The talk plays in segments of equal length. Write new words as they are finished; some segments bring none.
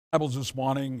Bibles this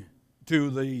morning to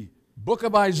the book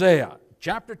of Isaiah,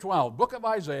 chapter 12. Book of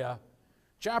Isaiah,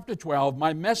 chapter 12.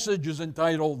 My message is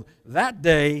entitled, That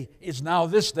Day is Now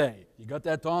This Day. You got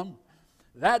that, Tom?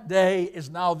 That day is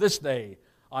now this day.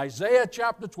 Isaiah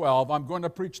chapter 12. I'm going to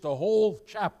preach the whole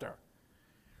chapter.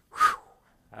 Whew.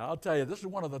 I'll tell you, this is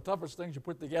one of the toughest things you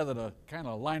put together to kind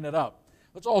of line it up.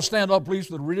 Let's all stand up, please,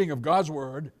 for the reading of God's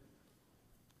Word.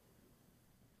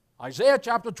 Isaiah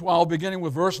chapter 12, beginning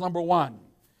with verse number 1.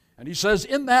 And he says,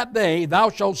 In that day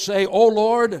thou shalt say, O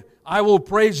Lord, I will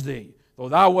praise thee. Though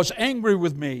thou wast angry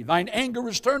with me, thine anger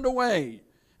is turned away,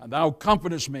 and thou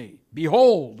comfortest me.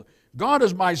 Behold, God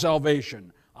is my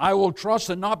salvation. I will trust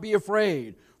and not be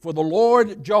afraid. For the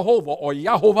Lord Jehovah, or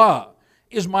Yahovah,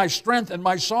 is my strength and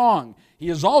my song. He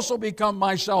has also become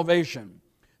my salvation.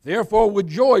 Therefore with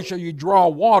joy shall ye draw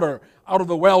water out of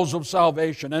the wells of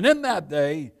salvation. And in that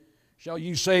day shall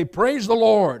ye say, Praise the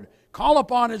Lord. Call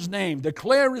upon His name.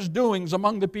 Declare His doings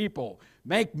among the people.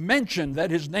 Make mention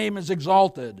that His name is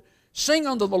exalted. Sing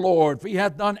unto the Lord, for He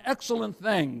hath done excellent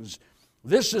things.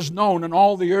 This is known in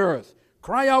all the earth.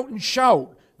 Cry out and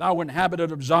shout, thou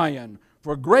inhabitant of Zion,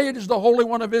 for great is the Holy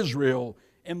One of Israel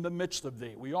in the midst of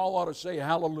thee. We all ought to say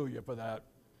hallelujah for that.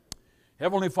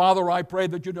 Heavenly Father, I pray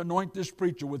that you'd anoint this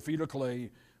preacher with feet of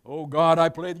clay. Oh God, I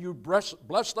pray that you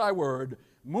bless thy word.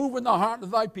 Move in the heart of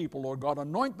thy people, Lord God.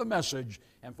 Anoint the message.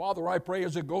 And Father, I pray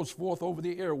as it goes forth over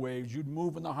the airwaves, you'd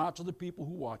move in the hearts of the people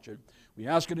who watch it. We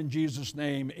ask it in Jesus'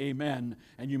 name, amen.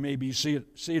 And you may be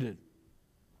seated.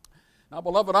 Now,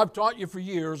 beloved, I've taught you for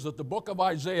years that the book of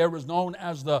Isaiah is known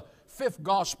as the fifth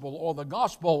gospel, or the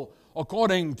gospel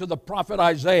according to the prophet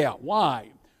Isaiah.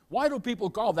 Why? Why do people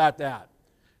call that that?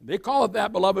 They call it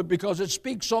that, beloved, because it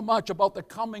speaks so much about the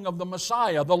coming of the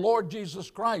Messiah, the Lord Jesus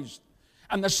Christ,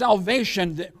 and the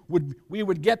salvation that we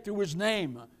would get through His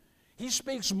name. He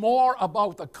speaks more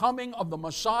about the coming of the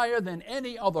Messiah than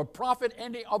any other prophet,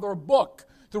 any other book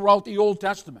throughout the Old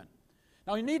Testament.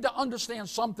 Now, you need to understand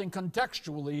something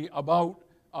contextually about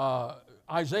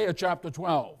Isaiah chapter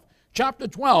 12. Chapter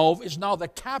 12 is now the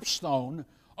capstone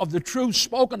of the truth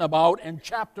spoken about in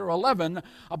chapter 11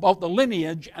 about the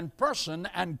lineage and person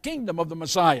and kingdom of the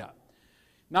Messiah.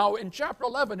 Now, in chapter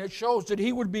 11, it shows that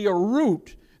He would be a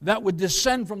root that would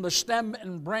descend from the stem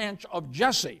and branch of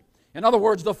Jesse. In other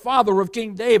words, the father of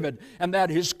King David, and that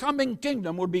His coming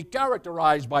kingdom would be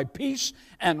characterized by peace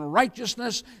and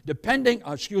righteousness,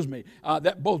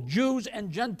 that both Jews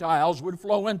and Gentiles would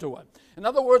flow into it. In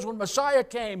other words, when Messiah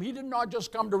came, He did not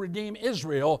just come to redeem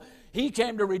Israel, He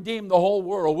came to redeem the whole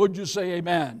world. Would you say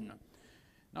amen?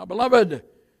 Now, beloved,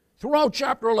 throughout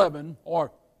chapter 11,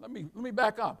 or let me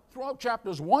back up. Throughout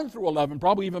chapters 1 through 11,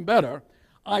 probably even better,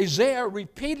 Isaiah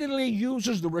repeatedly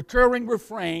uses the recurring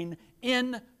refrain,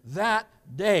 in that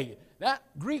day. That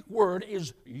Greek word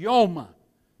is yom,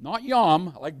 not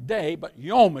yom, like day, but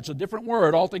yom. It's a different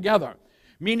word altogether,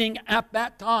 meaning at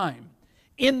that time,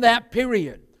 in that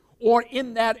period, or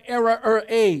in that era or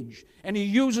age. And he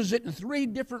uses it in three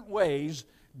different ways,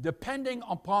 depending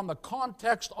upon the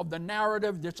context of the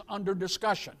narrative that's under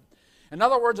discussion. In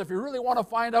other words, if you really want to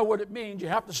find out what it means, you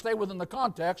have to stay within the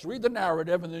context, read the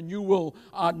narrative, and then you will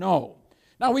know.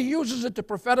 Now, he uses it to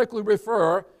prophetically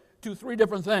refer to three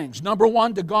different things. Number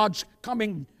one, to God's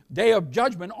coming day of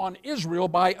judgment on Israel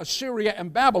by Assyria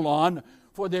and Babylon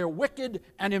for their wicked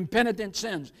and impenitent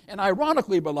sins. And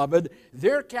ironically, beloved,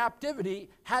 their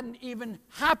captivity hadn't even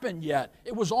happened yet.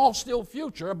 It was all still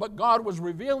future, but God was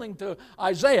revealing to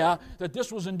Isaiah that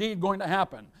this was indeed going to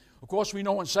happen. Of course, we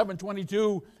know in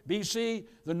 722 BC,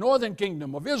 the northern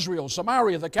kingdom of Israel,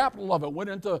 Samaria, the capital of it, went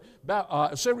into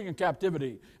Assyrian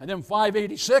captivity. And then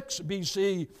 586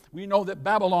 BC, we know that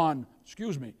Babylon,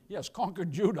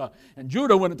 conquered Judah. And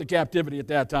Judah went into captivity at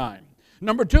that time.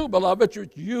 Number two, beloved,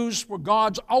 it's used for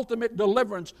God's ultimate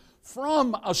deliverance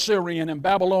from Assyrian and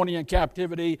Babylonian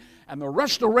captivity and the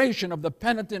restoration of the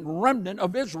penitent remnant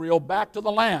of Israel back to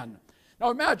the land. Now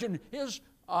imagine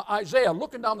Isaiah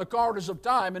looking down the corridors of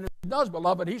time, and as he does,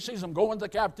 beloved, he sees them go into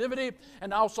captivity,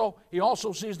 and he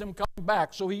also sees them coming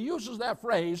back. So he uses that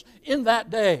phrase, in that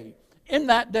day, in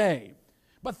that day.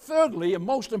 But thirdly, and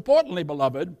most importantly,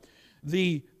 beloved,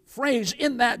 the phrase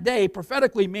in that day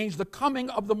prophetically means the coming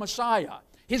of the Messiah,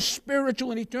 His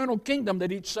spiritual and eternal kingdom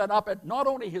that He'd set up at not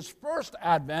only His first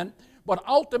advent, but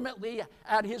ultimately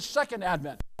at His second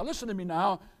advent. Now listen to me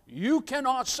now. You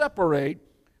cannot separate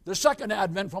the second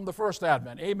advent from the first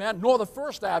advent, amen, nor the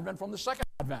first advent from the second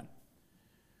advent.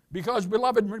 Because,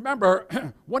 beloved, remember,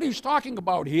 what he's talking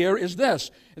about here is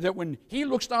this, that when he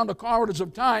looks down the corridors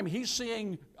of time, he's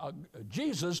seeing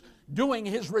Jesus doing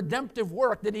His redemptive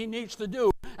work that He needs to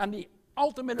do. And the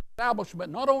ultimate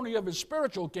establishment, not only of his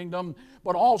spiritual kingdom,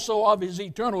 but also of his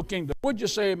eternal kingdom. Would you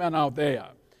say amen out there?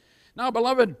 Now,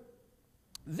 beloved,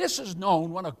 this is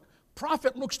known when a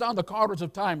prophet looks down the corridors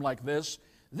of time like this.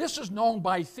 This is known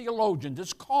by theologians.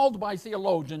 It's called by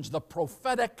theologians the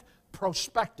prophetic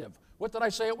perspective. What did I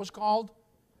say it was called?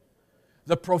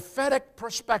 The prophetic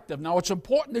perspective. Now, it's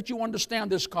important that you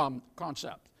understand this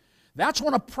concept. That's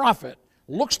when a prophet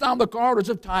looks down the corridors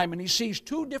of time and he sees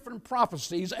two different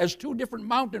prophecies as two different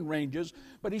mountain ranges,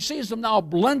 but he sees them now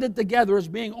blended together as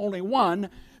being only one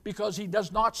because he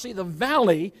does not see the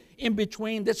valley in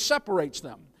between that separates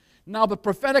them. Now, the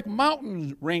prophetic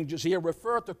mountain ranges here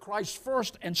refer to Christ's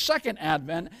first and second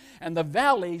advent, and the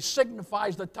valley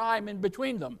signifies the time in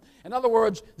between them. In other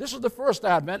words, this is the first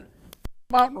advent,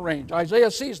 mountain range.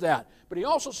 Isaiah sees that. But he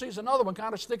also sees another one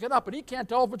kind of sticking up, but he can't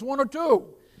tell if it's one or two.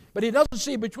 But he doesn't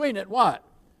see between it what?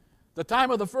 The time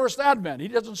of the first advent. He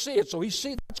doesn't see it. So he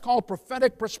sees, that's called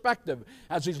prophetic perspective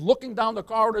as he's looking down the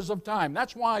corridors of time.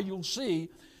 That's why you'll see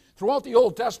throughout the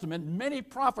Old Testament, many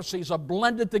prophecies are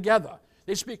blended together.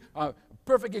 They speak,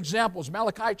 perfect examples,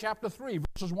 Malachi chapter 3,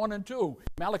 verses 1 and 2.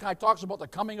 Malachi talks about the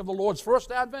coming of the Lord's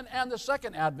first advent and the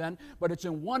second advent, but it's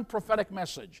in one prophetic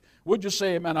message. Would you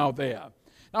say amen out there?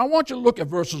 Now I want you to look at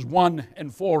verses 1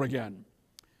 and 4 again.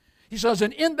 He says,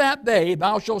 and in that day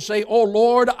thou shalt say, O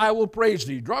Lord, I will praise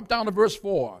thee. Drop down to verse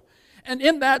 4. And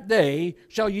in that day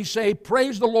shall ye say,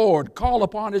 praise the Lord, call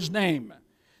upon his name.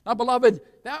 Now, beloved,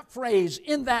 that phrase,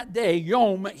 in that day,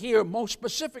 Yom, here most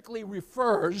specifically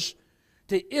refers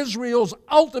to Israel's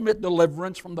ultimate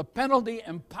deliverance from the penalty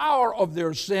and power of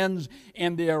their sins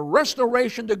and their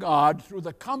restoration to God through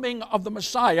the coming of the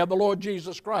Messiah, the Lord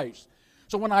Jesus Christ.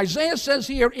 So when Isaiah says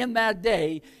here, in that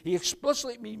day, he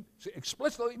explicitly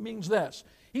means this.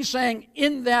 He's saying,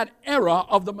 in that era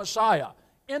of the Messiah,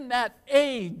 in that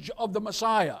age of the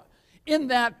Messiah, in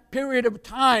that period of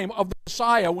time of the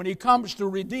Messiah when he comes to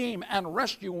redeem and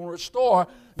rescue and restore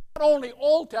not only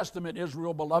Old Testament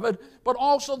Israel, beloved, but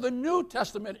also the New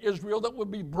Testament Israel that would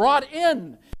be brought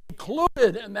in,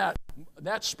 included in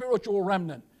that spiritual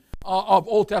remnant of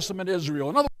Old Testament Israel.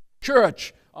 In other words,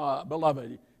 church,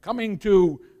 beloved, coming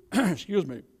to,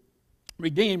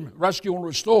 redeem, rescue, and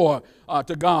restore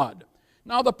to God.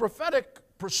 Now, the prophetic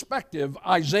perspective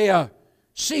Isaiah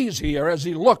sees here as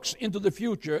he looks into the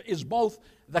future is both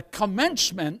the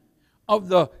commencement of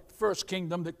the first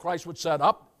kingdom that Christ would set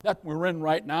up, that we're in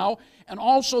right now, and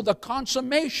also the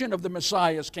consummation of the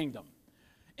Messiah's kingdom.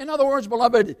 In other words,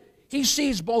 beloved, he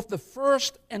sees both the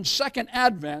first and second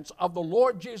advents of the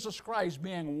Lord Jesus Christ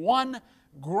being one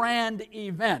grand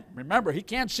event. Remember, he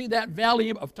can't see that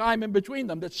valley of time in between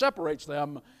them that separates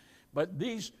them, but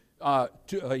these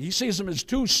he sees them as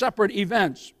two separate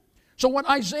events. So what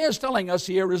Isaiah is telling us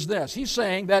here is this. He's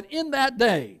saying that in that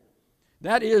day,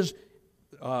 that is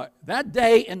that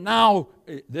day and now,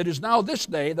 that is now this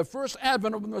day, the first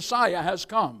advent of the Messiah has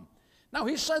come. Now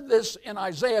he said this in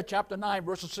Isaiah chapter 9,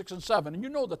 verses 6 and 7, and you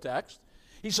know the text.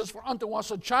 He says, for unto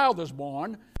us a child is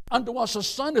born, unto us a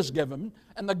son is given,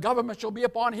 and the government shall be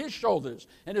upon his shoulders,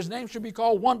 and his name shall be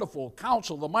called Wonderful,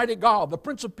 Counselor, the Mighty God, the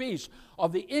Prince of Peace.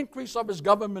 Of the increase of his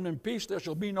government and peace there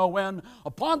shall be no end,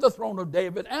 upon the throne of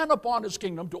David and upon his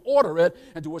kingdom, to order it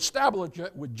and to establish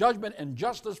it with judgment and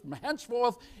justice from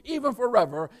henceforth, even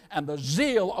forever, and the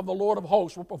zeal of the Lord of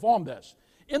hosts will perform this.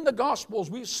 In the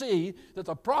Gospels we see that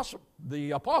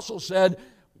the apostles said,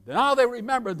 now they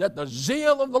remembered that the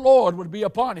zeal of the Lord would be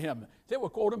upon him. They were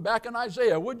quoting back in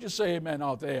Isaiah. Would you say amen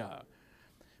out there?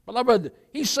 Beloved,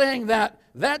 he's saying that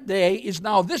that day is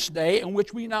now this day in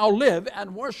which we now live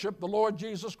and worship the Lord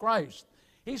Jesus Christ.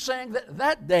 He's saying that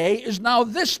that day is now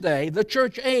this day, the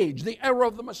church age, the era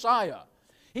of the Messiah.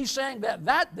 He's saying that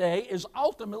that day is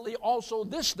ultimately also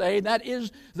this day, that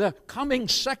is the coming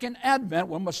second advent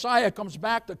when Messiah comes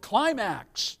back to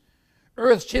climax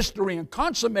Earth's history and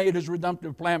consummate his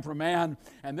redemptive plan for man,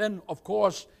 and then, of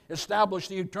course, establish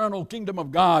the eternal kingdom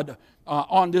of God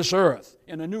on this earth,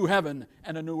 in a new heaven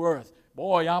and a new earth.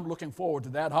 Boy, I'm looking forward to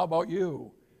that. How about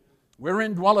you?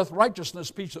 Wherein dwelleth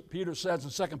righteousness, Peter says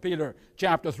in 2 Peter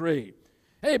chapter 3.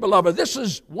 Hey, beloved, this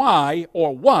is why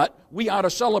or what we are to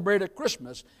celebrate at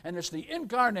Christmas, and it's the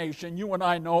incarnation, you and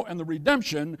I know, and the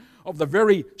redemption of the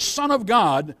very Son of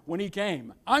God when he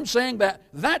came. I'm saying that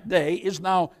that day is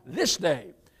now this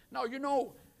day. Now, you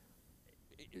know,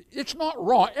 it's not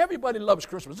wrong. Everybody loves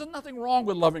Christmas. There's nothing wrong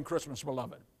with loving Christmas,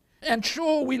 beloved. And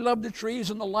sure, we love the trees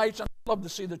and the lights, and I love to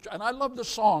see and I love the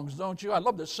songs, don't you? I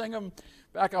love to sing them.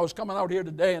 In fact, I was coming out here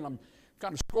today, and I'm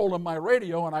kind of scrolling my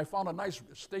radio, and I found a nice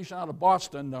station out of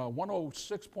Boston,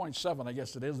 106.7, I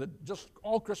guess it is, that just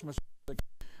all Christmas music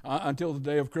until the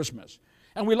day of Christmas.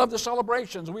 And we love the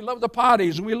celebrations, and we love the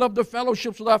parties, and we love the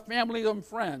fellowships with our family and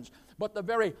friends. But the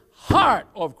very heart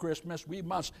of Christmas, we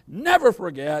must never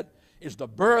forget, is the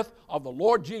birth of the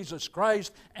Lord Jesus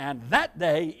Christ, and that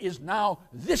day is now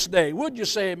this day. Would you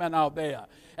say amen out there?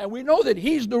 And we know that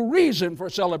He's the reason for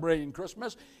celebrating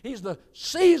Christmas. He's the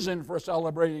season for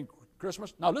celebrating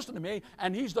Christmas. Now listen to me.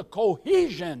 And He's the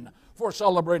cohesion for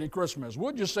celebrating Christmas.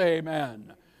 Would you say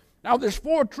amen? Now there's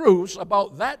 4 truths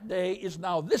about that day is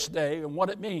now this day and what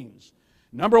it means.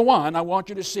 Number 1, I want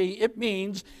you to see it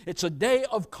means it's a day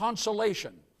of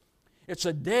consolation. It's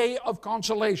a day of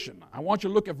consolation. I want you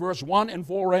to look at verse 1 and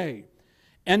 4a.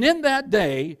 And in that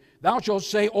day thou shalt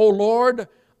say, O Lord,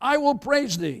 I will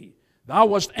praise thee. Thou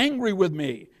wast angry with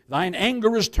me. Thine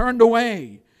anger is turned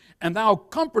away, and thou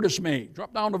comfortest me.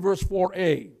 Drop down to verse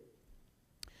 4a.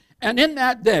 And in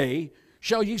that day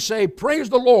shall ye say, Praise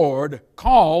the Lord,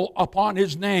 call upon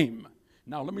His name.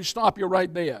 Now let me stop you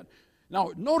right there.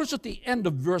 Now notice at the end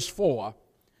of verse 4,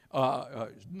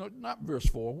 not verse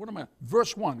 4,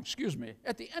 verse 1, excuse me.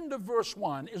 At the end of verse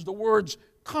 1 is the words,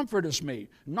 comfortest me.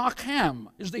 Nacham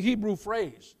is the Hebrew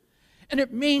phrase. And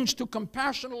it means to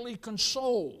compassionately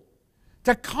console,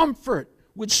 to comfort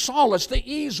with solace, to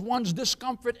ease one's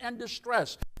discomfort and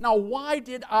distress. Now why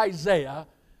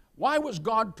was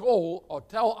God told, or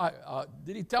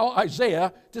did He tell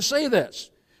Isaiah to say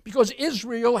this? Because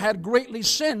Israel had greatly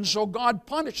sinned, so God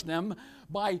punished them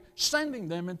by sending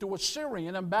them into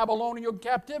Assyrian and Babylonian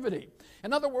captivity.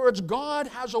 In other words, God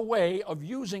has a way of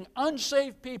using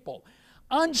unsaved people,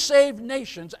 unsaved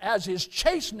nations as His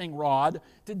chastening rod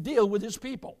to deal with His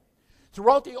people.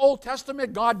 Throughout the Old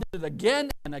Testament, God did it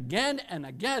again and again and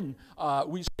again.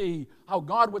 We see how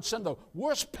God would send the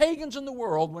worst pagans in the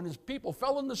world when His people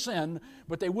fell into sin,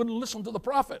 but they wouldn't listen to the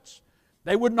prophets.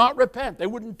 They would not repent. They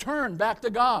wouldn't turn back to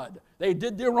God. They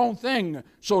did their own thing,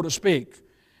 so to speak.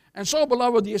 And so,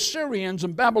 beloved, the Assyrians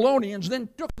and Babylonians then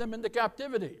took them into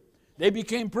captivity. They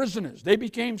became prisoners. They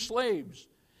became slaves.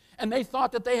 And they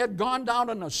thought that they had gone down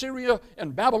in Assyria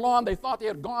and Babylon. They thought they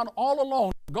had gone all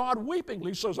alone. God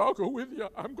weepingly says, I'll go with you.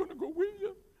 I'm going to go with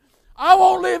you. I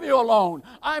won't leave you alone.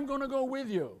 I'm going to go with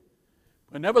you.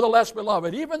 But nevertheless,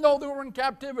 beloved, even though they were in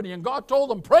captivity and God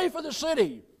told them, pray for the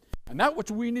city. And that's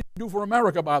what we need to do for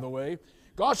America, by the way.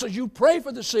 God says you pray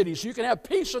for the city so you can have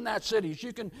peace in that city, so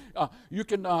you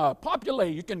can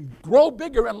populate, you can grow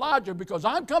bigger and larger, because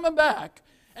I'm coming back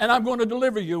and I'm going to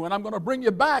deliver you and I'm going to bring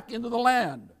you back into the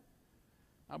land.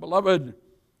 Now, beloved,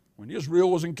 when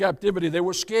Israel was in captivity, they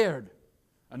were scared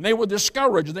and they were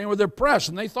discouraged and they were depressed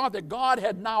and they thought that God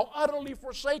had now utterly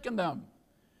forsaken them.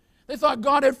 They thought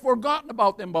God had forgotten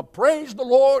about them, but praise the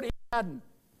Lord, He hadn't.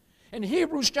 In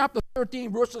Hebrews chapter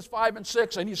 13, verses 5 and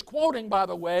 6, and he's quoting, by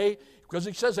the way, because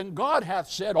he says, and God hath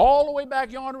said, all the way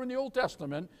back yonder in the Old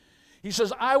Testament, He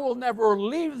says, I will never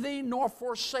leave thee nor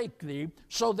forsake thee,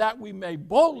 so that we may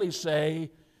boldly say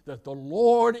that the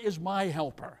Lord is my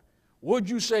helper. Would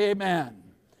you say amen?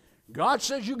 God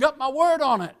says, you got my word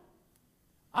on it.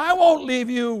 I won't leave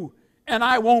you and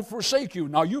I won't forsake you.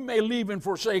 Now, you may leave and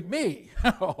forsake me,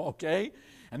 okay?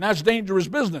 And that's dangerous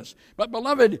business. But,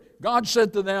 beloved, God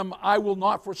said to them, I will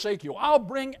not forsake you. I'll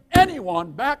bring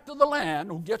anyone back to the land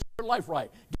who gets their life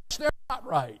right, gets their heart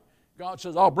right. God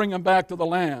says, I'll bring them back to the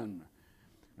land.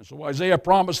 And so Isaiah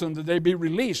promised them that they'd be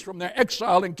released from their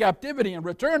exile and captivity and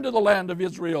return to the land of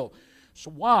Israel.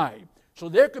 So why? So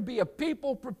there could be a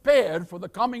people prepared for the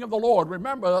coming of the Lord.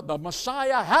 Remember, the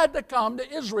Messiah had to come to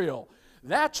Israel.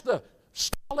 That's the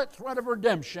solid thread of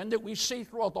redemption that we see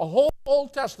throughout the whole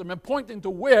Old Testament, pointing to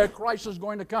where Christ is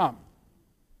going to come.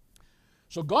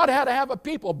 So God had to have a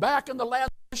people back in the land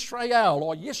of Israel,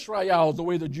 or Yisrael, the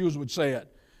way the Jews would say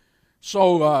it,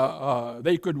 so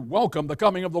they could welcome the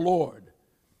coming of the Lord.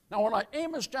 Now, in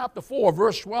Amos chapter 4,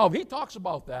 verse 12, he talks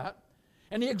about that,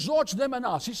 and he exhorts them and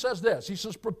us. He says this, he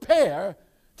says, prepare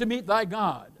to meet thy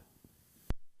God.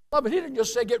 But he didn't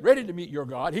just say, get ready to meet your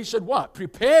God. He said what?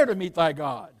 Prepare to meet thy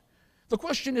God. The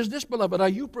question is this, beloved, are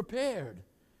you prepared?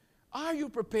 Are you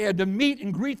prepared to meet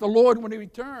and greet the Lord when He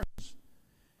returns?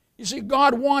 You see,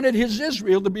 God wanted His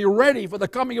Israel to be ready for the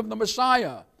coming of the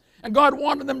Messiah. And God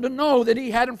wanted them to know that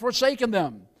He hadn't forsaken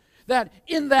them. That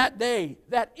in that day,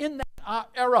 that in that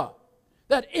era,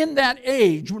 that in that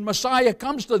age when Messiah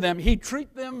comes to them, He'd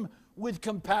treat them with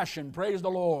compassion, praise the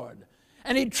Lord.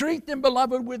 And He'd treat them,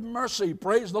 beloved, with mercy,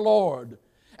 praise the Lord.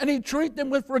 And He'd treat them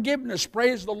with forgiveness,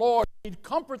 praise the Lord. He'd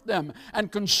comfort them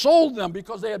and console them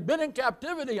because they had been in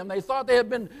captivity and they thought they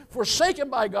had been forsaken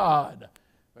by God.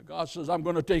 But God says, I'm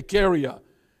going to take care of you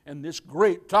in this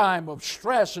great time of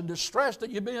stress and distress that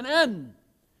you've been in.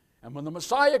 And when the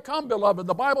Messiah come, beloved,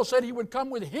 the Bible said he would come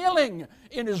with healing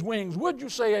in his wings. Would you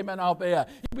say amen out there?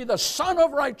 He'd be the Son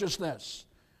of righteousness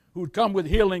who would come with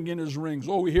healing in his wings.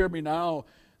 Oh, hear me now.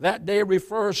 That day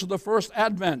refers to the first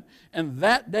advent. And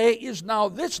that day is now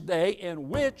this day in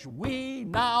which we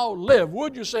now live.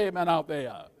 Would you say amen out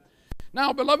there?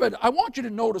 Now, beloved, I want you to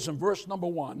notice in verse number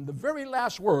 1, the very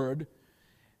last word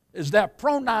is that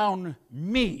pronoun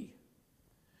me.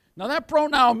 Now, that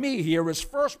pronoun me here is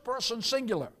first person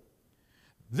singular.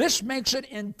 This makes it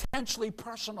intensely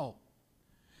personal.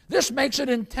 This makes it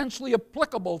intensely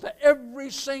applicable to every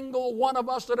single one of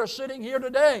us that are sitting here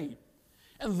today.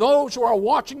 And those who are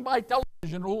watching by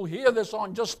television who will hear this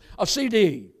on just a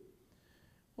CD.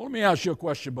 Well, let me ask you a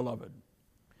question, beloved.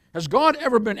 Has God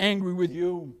ever been angry with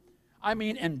you? I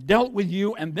mean, and dealt with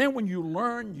you, and then when you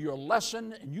learned your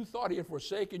lesson and you thought he had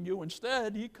forsaken you,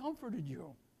 instead he comforted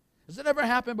you. Has that ever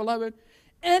happened, beloved?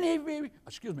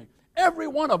 Every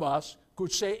one of us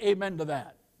could say amen to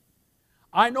that.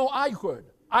 I know I could.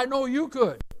 I know you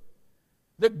could.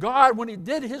 That God, when he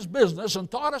did his business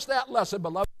and taught us that lesson,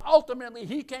 beloved, ultimately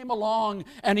he came along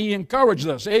and he encouraged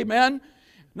us. Amen?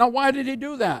 Now, why did he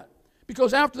do that?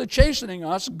 Because after the chastening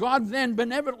us, God then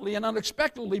benevolently and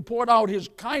unexpectedly poured out his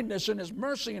kindness and his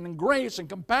mercy and grace and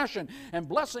compassion and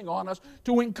blessing on us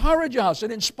to encourage us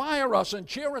and inspire us and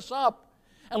cheer us up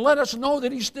and let us know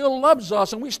that he still loves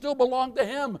us and we still belong to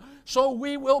him. So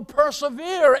we will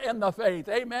persevere in the faith.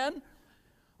 Amen?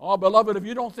 Oh, beloved, if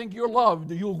you don't think you're loved,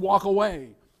 you'll walk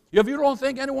away. If you don't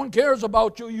think anyone cares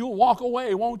about you, you'll walk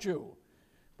away, won't you?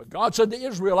 But God said to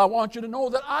Israel, I want you to know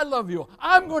that I love you.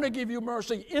 I'm going to give you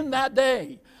mercy in that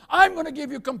day. I'm going to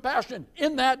give you compassion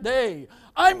in that day.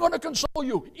 I'm going to console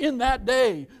you in that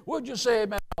day. Would you say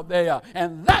amen out there?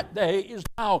 And that day is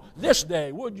now this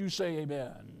day. Would you say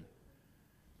amen?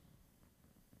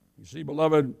 You see,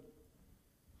 beloved,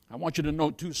 I want you to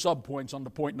note two subpoints on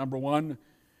the point number 1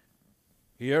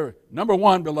 here. Number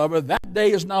 1, beloved, that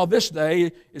day is now this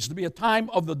day is to be a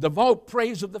time of the devout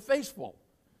praise of the faithful.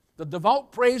 The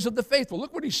devout praise of the faithful.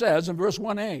 Look what he says in verse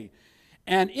 1a.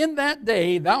 And in that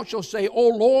day thou shalt say, O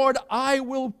Lord, I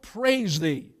will praise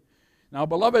thee. Now,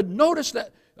 beloved, notice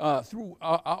that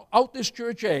throughout this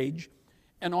church age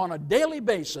and on a daily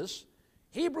basis,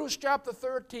 Hebrews chapter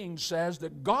 13 says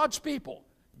that God's people,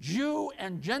 Jew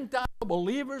and Gentile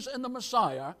believers in the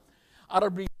Messiah, are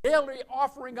to be daily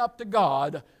offering up to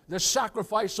God the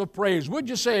sacrifice of praise. Would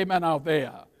you say amen out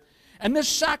there? And this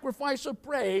sacrifice of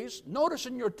praise, notice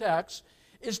in your text,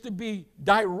 is to be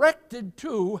directed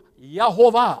to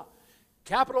Yehovah.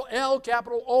 Capital L,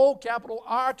 capital O, capital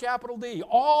R, capital D,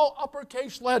 all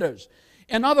uppercase letters.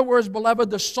 In other words, beloved,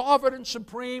 the sovereign and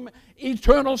supreme,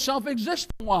 eternal,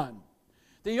 self-existent one.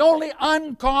 The only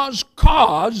uncaused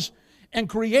cause and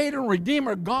creator and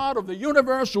redeemer God of the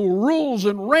universe who rules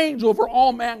and reigns over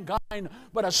all mankind,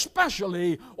 but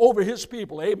especially over his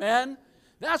people. Amen?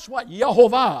 That's what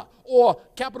Yehovah, or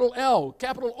capital L,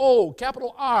 capital O,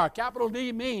 capital R, capital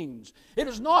D means. It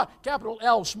is not capital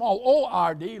L, small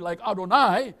O-R-D, like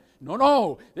Adonai.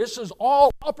 No. This is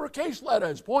all uppercase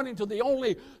letters pointing to the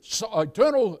only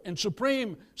eternal and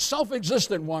supreme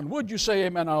self-existent one. Would you say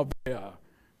amen out there?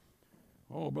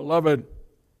 Oh, beloved,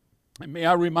 and may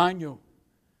I remind you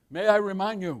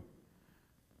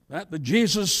that the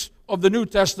Jesus of the New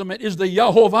Testament is the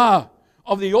Yehovah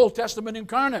of the Old Testament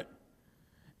incarnate.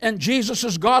 And Jesus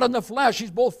is God in the flesh. He's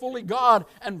both fully God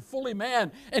and fully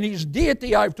man. And he's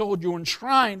deity, I've told you,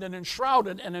 enshrined and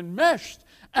enshrouded and enmeshed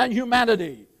in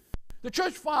humanity. The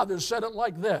church fathers said it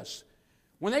like this.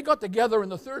 When they got together in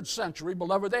the 3rd century,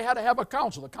 beloved, they had to have a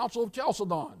council, the Council of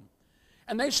Chalcedon.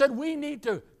 And they said, we need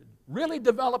to really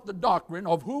develop the doctrine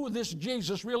of who this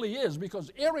Jesus really is, because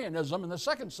Arianism in the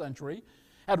 2nd century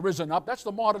had risen up. That's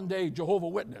the modern day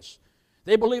Jehovah's Witness.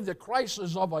 They believe that Christ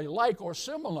is of a like or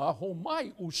similar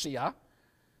homoousia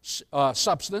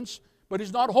substance, but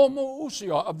he's not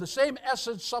homoousia, of the same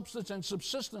essence, substance, and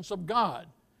subsistence of God.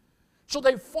 So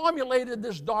they formulated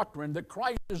this doctrine that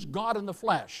Christ is God in the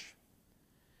flesh.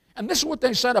 And this is what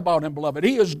they said about him, beloved.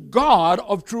 He is God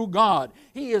of true God.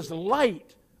 He is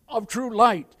light of true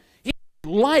light. He is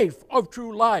life of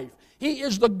true life. He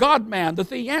is the God-man, the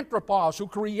theanthropos, who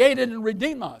created and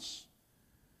redeemed us.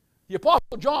 The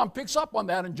Apostle John picks up on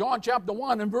that in John chapter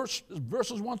 1 and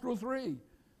verses 1 through 3.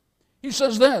 He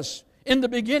says this, in the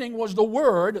beginning was the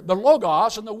Word, the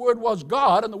Logos, and the Word was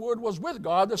God, and the Word was with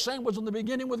God. The same was in the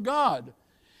beginning with God.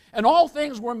 And all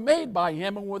things were made by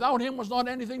him, and without him was not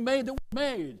anything made that was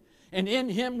made. And in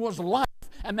him was life,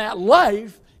 and that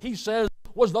life, he says,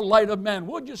 was the light of men.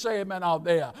 Would you say amen out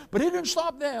there? But he didn't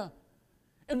stop there.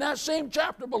 In that same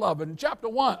chapter, beloved, in chapter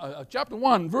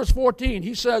 1, verse 14,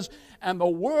 he says, "And the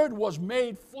Word was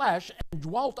made flesh and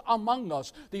dwelt among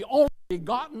us, the only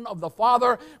begotten of the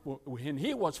Father, and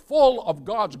he was full of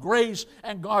God's grace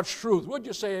and God's truth." Would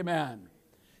you say amen?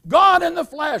 God in the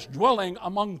flesh dwelling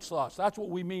amongst us. That's what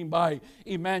we mean by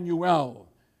Emmanuel.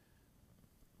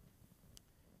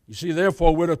 You see,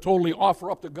 therefore, we're to totally offer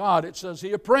up to God, it says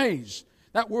here, praise.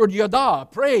 That word yada,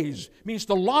 praise, means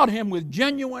to laud Him with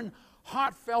genuine,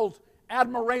 heartfelt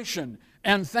admiration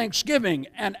and thanksgiving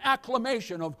and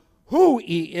acclamation of who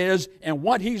He is and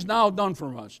what He's now done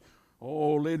for us.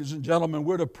 Oh, ladies and gentlemen,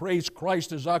 we're to praise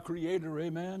Christ as our Creator,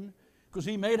 amen? Because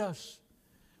He made us.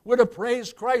 We're to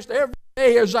praise Christ every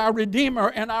day as our Redeemer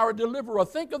and our Deliverer.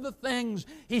 Think of the things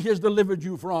He has delivered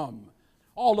you from.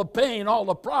 All the pain, all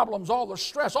the problems, all the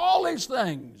stress, all these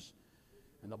things.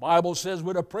 And the Bible says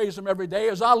we're to praise Him every day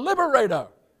as our Liberator.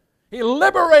 He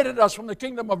liberated us from the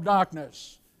kingdom of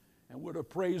darkness. And we're to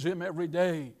praise Him every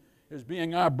day as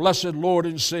being our blessed Lord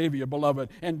and Savior, beloved.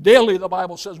 And daily, the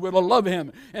Bible says, we're to love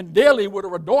Him. And daily, we're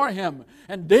to adore Him.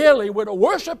 And daily, we're to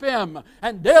worship Him.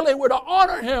 And daily, we're to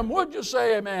honor Him. Would you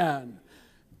say amen?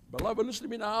 Beloved, listen to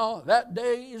me now. That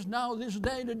day is now this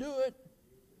day to do it.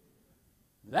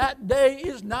 That day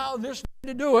is now this day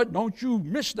to do it. Don't you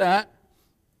miss that.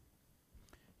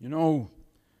 You know,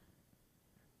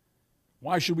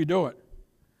 why should we do it?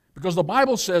 Because the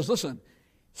Bible says, listen,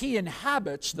 He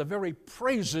inhabits the very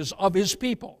praises of His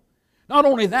people. Not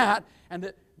only that, and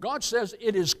that God says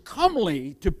it is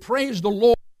comely to praise the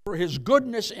Lord for His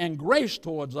goodness and grace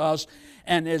towards us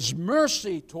and His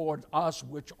mercy toward us,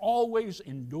 which always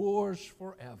endures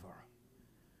forever.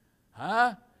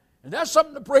 Huh? And that's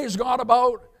something to praise God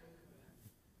about.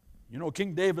 You know,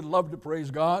 King David loved to praise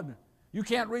God. You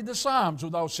can't read the Psalms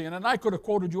without seeing it. And I could have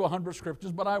quoted you 100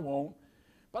 scriptures, but I won't.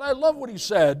 But I love what he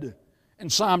said in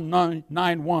Psalm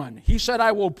 9:1. He said,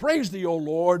 "I will praise Thee, O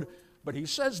Lord," but he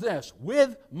says this,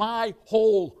 "with my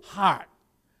whole heart."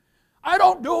 I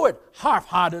don't do it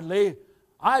half-heartedly.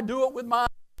 I do it with my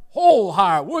whole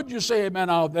heart. Would you say amen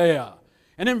out there?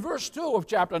 And in verse 2 of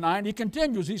chapter 9, he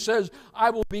continues. He says, "I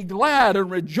will be glad and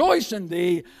rejoice in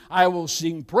Thee. I will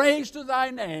sing praise to Thy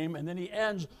name." And then he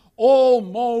ends, "O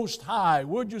Most High."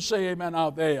 Would you say amen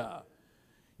out there?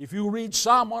 If you read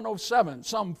Psalm 107,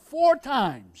 some four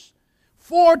times,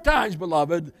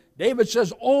 beloved, David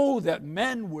says, "Oh, that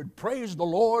men would praise the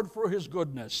Lord for His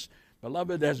goodness."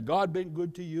 Beloved, has God been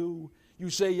good to you? You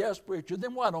say, "Yes, preacher."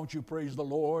 Then why don't you praise the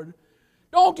Lord?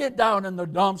 Don't get down in the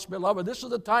dumps, beloved. This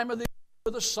is the time of the year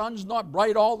where the sun's not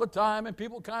bright all the time and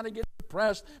people kind of get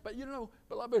depressed. But you know,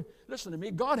 beloved, listen to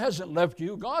me. God hasn't left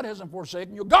you. God hasn't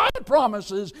forsaken you. God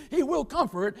promises He will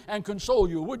comfort and console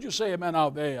you. Would you say amen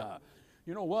out there?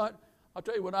 You know what? I'll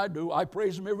tell you what I do. I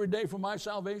praise Him every day for my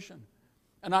salvation.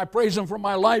 And I praise Him for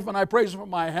my life, and I praise Him for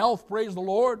my health. Praise the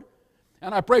Lord.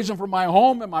 And I praise Him for my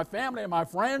home and my family and my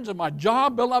friends and my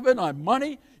job, beloved, and my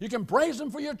money. You can praise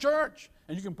Him for your church,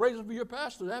 and you can praise Him for your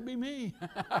pastor. That'd be me.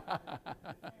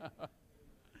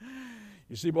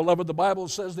 You see, beloved, the Bible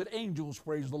says that angels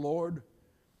praise the Lord.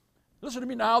 Listen to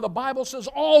me now. The Bible says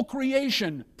all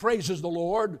creation praises the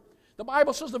Lord. The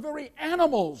Bible says the very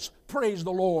animals praise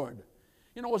the Lord.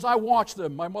 You know, as I watch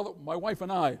them, my wife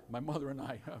and I,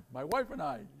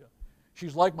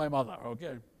 she's like my mother,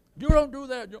 okay? You don't do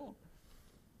that, Joe.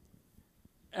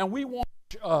 And we watch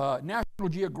National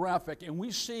Geographic, and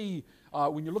we see,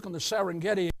 when you look on the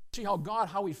Serengeti, see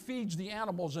how He feeds the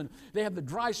animals, and they have the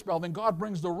dry spell, then God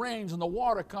brings the rains, and the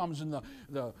water comes, and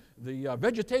the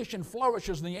vegetation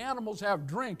flourishes, and the animals have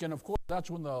drink, and of course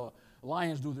that's when the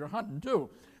lions do their hunting too.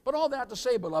 But all that to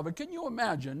say, beloved, can you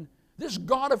imagine this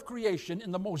God of creation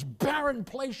in the most barren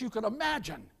place you could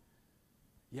imagine?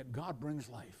 Yet God brings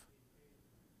life.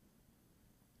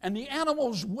 And the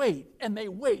animals wait, and they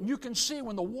wait. And you can see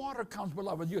when the water comes,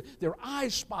 beloved, their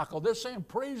eyes sparkle. They're saying,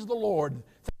 "Praise the Lord.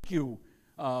 Thank you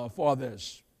for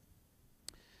this."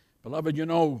 Beloved, you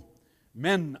know,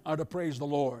 men are to praise the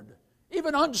Lord.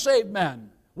 Even unsaved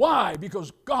men. Why? Because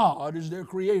God is their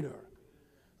Creator.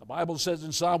 The Bible says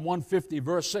in Psalm 150,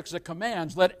 verse 6, it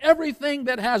commands, "Let everything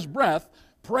that has breath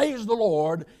praise the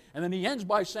Lord." And then he ends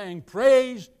by saying,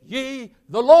 "Praise ye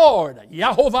the Lord,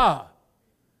 Yahovah."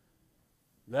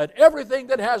 Let everything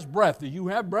that has breath. Do you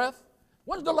have breath?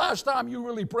 When's the last time you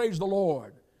really praised the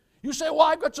Lord? You say, "Well,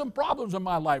 I've got some problems in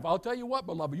my life." I'll tell you what,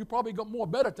 beloved, you probably got more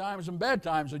better times than bad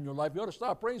times in your life. You ought to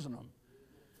start praising Him.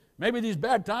 Maybe these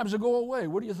bad times will go away.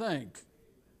 What do you think?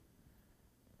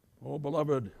 Oh,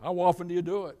 beloved, how often do you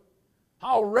do it?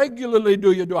 How regularly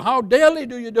do you do it? How daily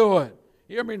do you do it?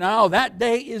 Hear me now. That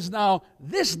day is now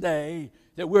this day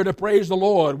that we're to praise the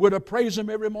Lord. We're to praise Him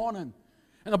every morning.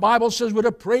 And the Bible says we're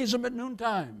to praise Him at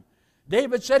noontime.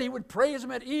 David said he would praise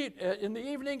Him in the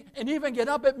evening and even get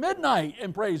up at midnight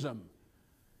and praise Him.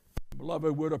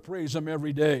 Beloved, we're to praise Him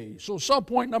every day. So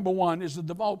subpoint number 1 is the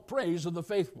devout praise of the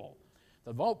faithful.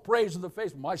 The devout praise of the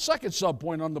faithful. My second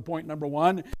subpoint on the point number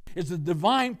 1 is the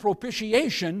divine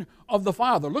propitiation of the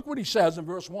Father. Look what he says in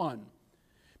verse 1.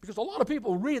 Because a lot of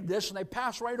people read this and they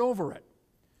pass right over it.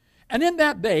 And in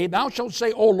that day thou shalt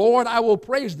say, O Lord, I will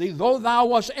praise Thee, though Thou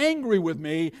wast angry with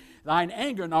me. Thine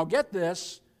anger, now get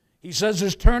this, he says,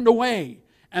 is turned away,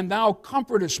 and Thou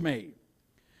comfortest me.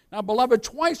 Now, beloved,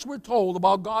 twice we're told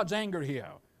about God's anger here.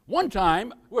 One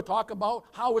time, we're talking about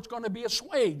how it's going to be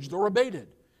assuaged or abated.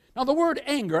 Now, the word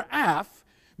anger, aph,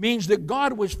 means that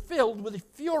God was filled with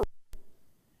fury.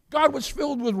 God was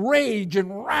filled with rage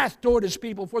and wrath toward His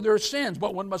people for their sins.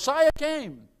 But when Messiah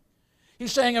came,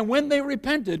 He's saying, and when they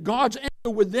repented, God's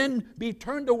anger would then be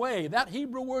turned away. That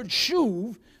Hebrew word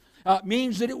shuv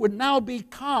means that it would now be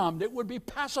calmed. It would be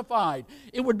pacified.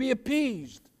 It would be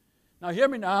appeased. Now, hear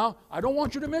me now. I don't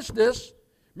want you to miss this.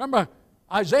 Remember,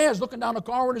 Isaiah is looking down the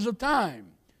corridors of time.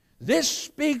 This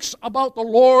speaks about the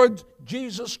Lord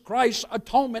Jesus Christ's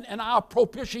atonement and our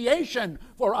propitiation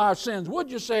for our sins.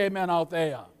 Would you say amen out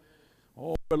there?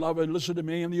 Oh, beloved, listen to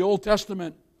me. In the Old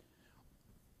Testament,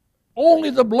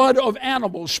 only the blood of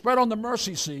animals spread on the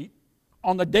mercy seat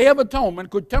on the Day of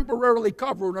Atonement could temporarily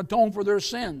cover and atone for their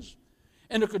sins.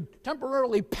 And it could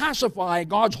temporarily pacify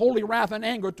God's holy wrath and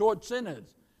anger toward sinners.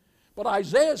 But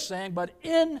Isaiah is saying, but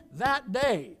in that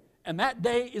day, and that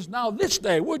day is now this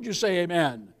day, would you say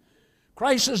amen?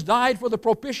 Christ has died for the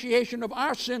propitiation of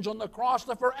our sins on the cross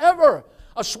to forever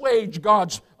assuage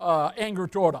God's anger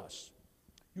toward us.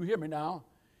 You hear me now?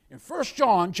 In 1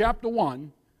 John chapter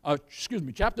 2,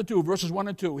 verses 1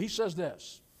 and 2, he says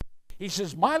this. He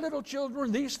says, My little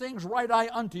children, these things write I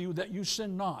unto you, that you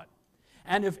sin not.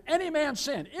 And if any man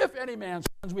sins,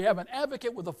 we have an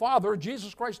advocate with the Father,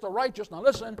 Jesus Christ the righteous. Now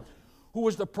listen, who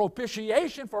is the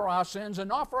propitiation for our sins, and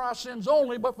not for our sins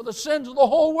only, but for the sins of the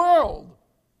whole world.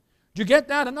 Do you get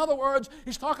that? In other words,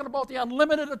 he's talking about the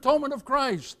unlimited atonement of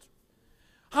Christ.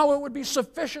 How it would be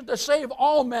sufficient to save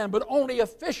all men, but only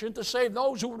efficient to save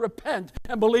those who would repent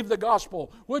and believe the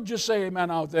gospel. Would you say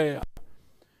amen out there?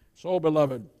 So,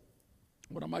 beloved,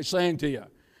 what am I saying to you?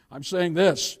 I'm saying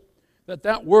this,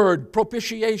 that word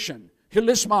propitiation,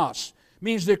 hilismos,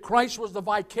 means that Christ was the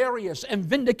vicarious and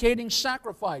vindicating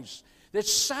sacrifice that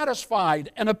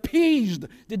satisfied and appeased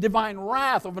the divine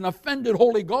wrath of an offended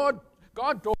holy God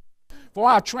for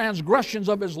our transgressions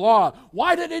of His law.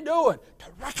 Why did He do it? To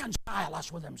reconcile us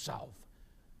with Himself.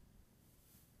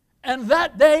 And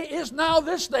that day is now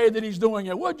this day that He's doing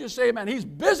it. Would you say amen? He's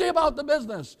busy about the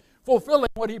business, fulfilling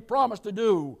what He promised to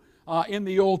do in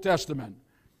the Old Testament.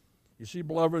 You see,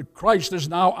 beloved, Christ is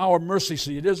now our mercy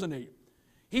seat, isn't He?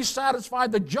 He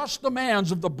satisfied the just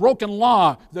demands of the broken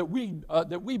law that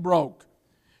we broke,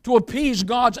 to appease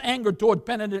God's anger toward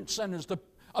penitent sinners, to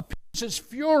appease His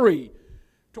fury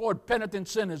toward penitent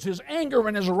sinners, His anger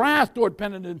and His wrath toward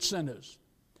penitent sinners.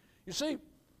 You see,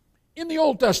 in the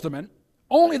Old Testament,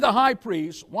 only the high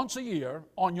priest, once a year,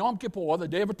 on Yom Kippur, the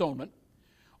Day of Atonement,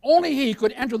 only he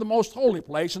could enter the most holy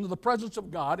place into the presence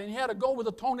of God, and he had to go with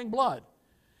atoning blood.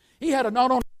 He had to not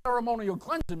only ceremonially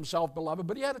cleanse himself, beloved,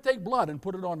 but he had to take blood and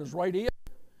put it on his right ear,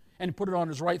 and put it on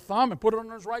his right thumb, and put it on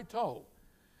his right toe.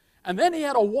 And then he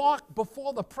had to walk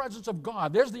before the presence of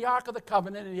God. There's the Ark of the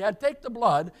Covenant, and he had to take the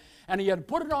blood, and he had to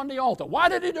put it on the altar. Why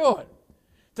did he do it?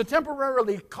 To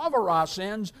temporarily cover our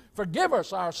sins, forgive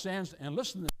us our sins, and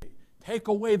listen to me, take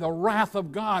away the wrath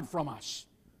of God from us.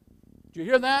 Do you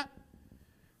hear that?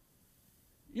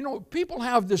 You know, people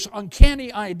have this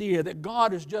uncanny idea that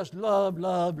God is just love,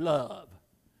 love, love.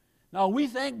 Now, we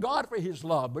thank God for His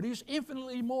love, but He's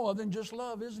infinitely more than just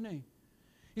love, isn't He?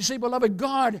 You see, beloved,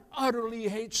 God utterly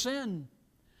hates sin.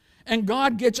 And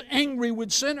God gets angry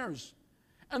with sinners.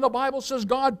 And the Bible says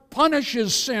God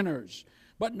punishes sinners.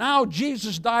 But now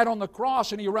Jesus died on the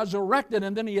cross and He resurrected,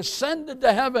 and then He ascended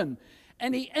to heaven,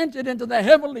 and He entered into the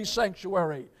heavenly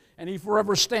sanctuary. And He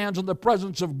forever stands in the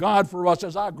presence of God for us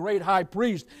as our great high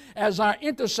priest, as our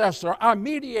intercessor, our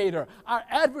mediator, our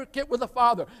advocate with the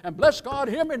Father. And bless God,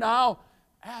 hear me now,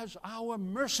 as our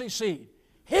mercy seat.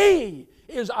 He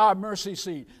is our mercy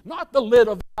seat. Not the lid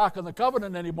of the Ark of the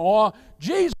Covenant anymore.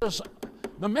 Jesus,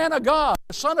 the man of God,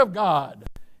 the Son of God,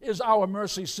 is our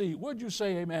mercy seat. Would you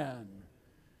say amen?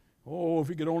 Oh, if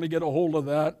you could only get a hold of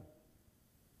that.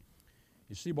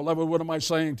 You see, beloved, what am I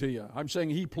saying to you? I'm saying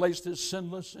He placed His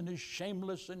sinless and His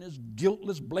shameless and His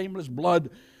guiltless, blameless blood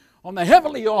on the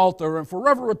heavenly altar and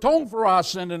forever atoned for our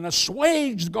sin and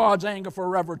assuaged God's anger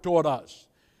forever toward us.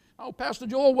 Oh, Pastor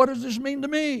Joel, what does this mean to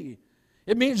me?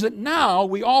 It means that now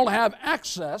we all have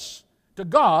access to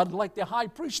God like the high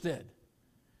priest did.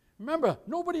 Remember,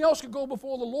 nobody else could go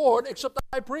before the Lord except the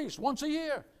high priest once a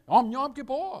year, on Yom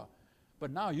Kippur.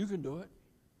 But now you can do it.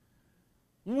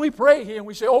 When we pray here and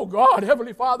we say, oh God,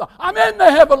 Heavenly Father, I'm in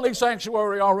the heavenly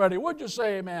sanctuary already. Would you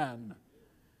say amen?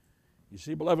 You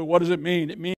see, beloved, what does it mean?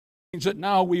 It means that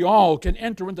now we all can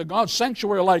enter into God's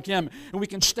sanctuary like Him, and we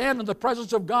can stand in the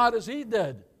presence of God as He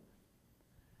did.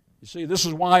 You see, this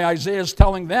is why Isaiah is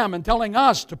telling them and telling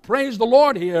us to praise the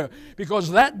Lord here, because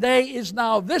that day is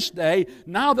now this day.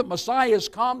 Now that Messiah has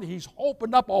come, He's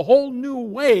opened up a whole new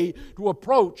way to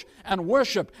approach and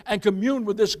worship and commune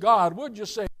with this God. Would you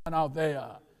say out there?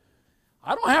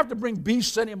 I don't have to bring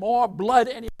beasts anymore, blood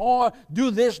anymore, do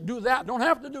this, do that. Don't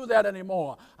have to do that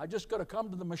anymore. I just got to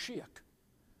come to the Mashiach,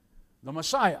 the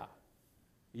Messiah,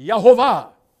 Yehovah.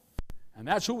 And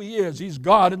that's who He is. He's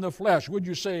God in the flesh. Would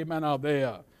you say amen out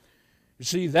there? You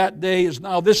see, that day is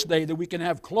now this day that we can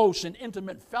have close and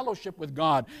intimate fellowship with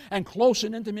God and close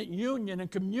and intimate union and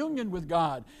communion with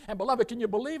God. And beloved, can you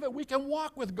believe it? We can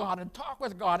walk with God and talk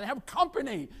with God and have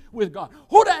company with God.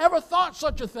 Who'd have ever thought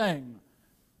such a thing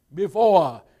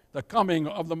before the coming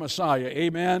of the Messiah?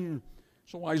 Amen.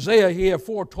 So Isaiah here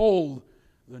foretold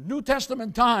the New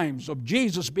Testament times of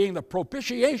Jesus being the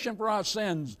propitiation for our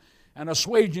sins and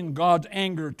assuaging God's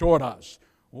anger toward us.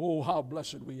 Oh, how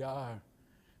blessed we are.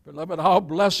 Beloved, how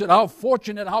blessed, how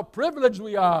fortunate, how privileged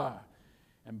we are.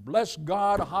 And bless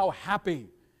God, how happy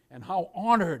and how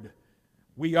honored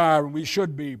we are and we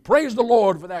should be. Praise the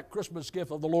Lord for that Christmas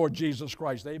gift of the Lord Jesus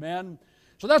Christ. Amen.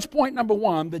 So that's point number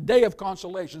one, the day of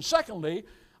consolation. Secondly,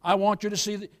 I want you to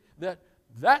see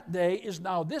that day is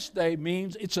now this day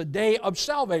means it's a day of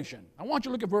salvation. I want you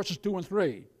to look at verses 2 and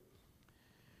 3.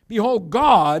 Behold,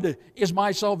 God is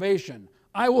my salvation.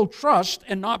 I will trust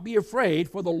and not be afraid,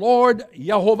 for the Lord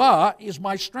Yehovah is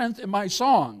my strength and my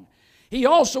song. He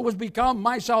also has become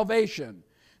my salvation.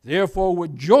 Therefore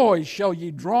with joy shall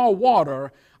ye draw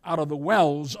water out of the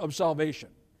wells of salvation.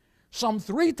 Some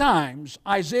 3 times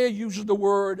Isaiah uses the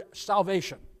word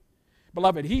salvation.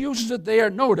 Beloved, he uses it there,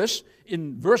 notice,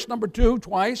 in verse number 2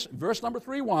 twice, verse number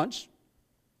 3 once.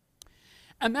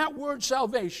 And that word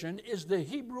salvation is the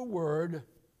Hebrew word,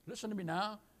 listen to me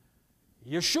now,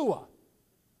 Yeshua.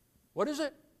 What is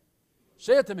it?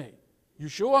 Say it to me.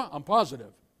 Yeshua? I'm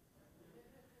positive.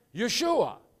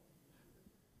 Yeshua.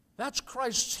 That's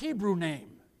Christ's Hebrew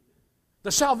name.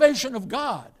 The salvation of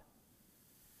God.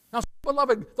 Now,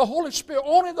 beloved, the Holy Spirit,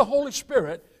 only the Holy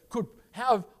Spirit could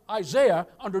have Isaiah,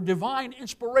 under divine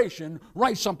inspiration,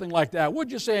 write something like that. Would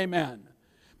you say amen?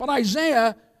 But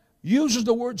Isaiah uses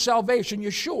the word salvation,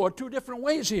 Yeshua, 2 different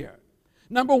ways here.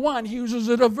 Number 1, he uses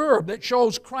it a verb that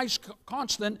shows Christ's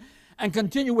constant and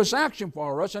continuous action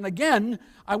for us. And again,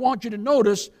 I want you to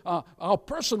notice how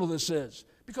personal this is,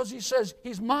 because he says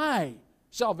He's my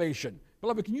salvation.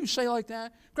 Beloved, can you say like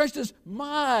that? Christ is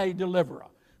my deliverer.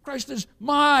 Christ is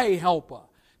my helper.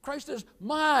 Christ is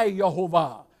my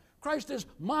Yehovah. Christ is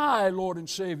my Lord and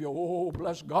Savior. Oh,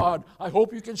 bless God. I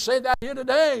hope you can say that here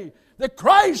today, that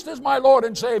Christ is my Lord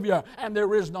and Savior, and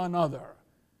there is none other.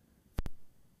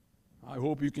 I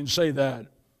hope you can say that.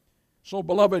 So,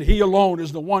 beloved, He alone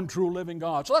is the one true living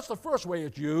God. So that's the first way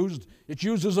it's used. It's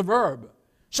used as a verb.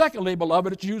 Secondly,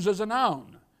 beloved, it's used as a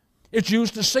noun. It's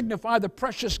used to signify the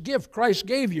precious gift Christ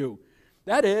gave you.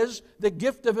 That is, the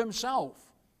gift of Himself.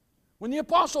 When the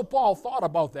Apostle Paul thought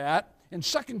about that, in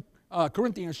 2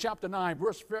 Corinthians chapter 9,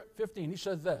 verse 15, he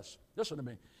said this. Listen to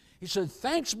me. He said,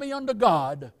 thanks be unto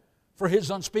God for His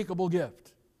unspeakable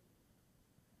gift.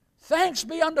 Thanks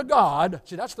be unto God.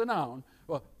 See, that's the noun.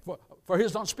 For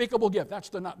His unspeakable gift. That's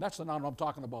the noun I'm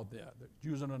talking about there.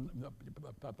 You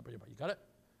got it?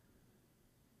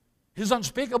 His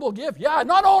unspeakable gift. Yeah,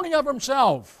 not only of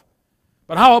Himself,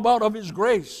 but how about of His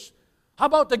grace? How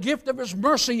about the gift of His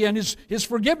mercy and His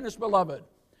forgiveness, beloved?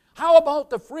 How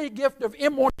about the free gift of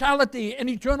immortality and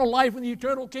eternal life in the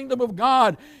eternal kingdom of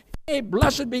God? Hey,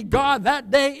 blessed be God.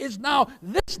 That day is now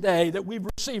this day that we've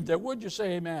received it. Would you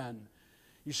say amen?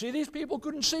 You see, these people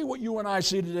couldn't see what you and I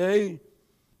see today.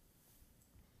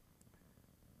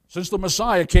 Since the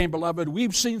Messiah came, beloved,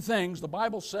 we've seen things, the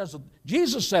Bible says,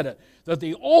 Jesus said it, that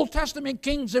the Old Testament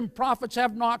kings and prophets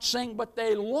have not seen, but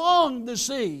they long to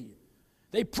see.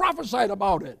 They prophesied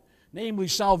about it, namely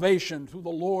salvation through the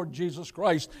Lord Jesus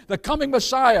Christ, the coming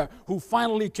Messiah who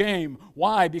finally came.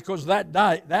 Why? Because that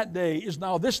day is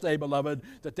now this day, beloved,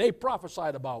 that they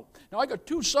prophesied about. Now, I got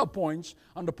 2 subpoints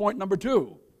under point number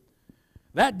 2.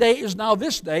 That day is now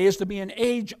this day is to be an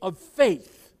age of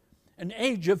faith. An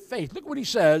age of faith. Look what he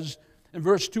says in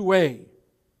verse 2a.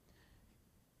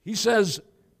 He says,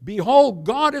 behold,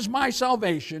 God is my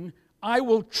salvation. I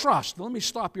will trust. Let me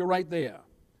stop you right there.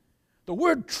 The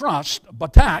word trust,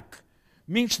 batak,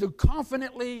 means to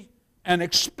confidently and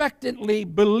expectantly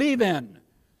believe in,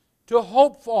 to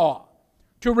hope for,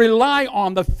 to rely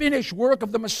on the finished work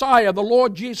of the Messiah, the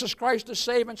Lord Jesus Christ, to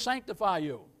save and sanctify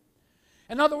you.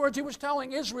 In other words, he was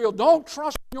telling Israel, don't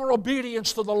trust in your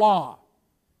obedience to the law.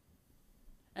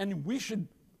 And we should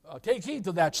take heed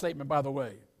to that statement, by the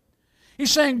way. He's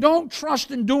saying, don't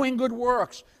trust in doing good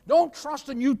works. Don't trust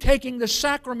in you taking the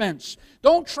sacraments.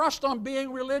 Don't trust on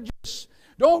being religious.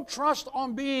 Don't trust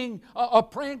on being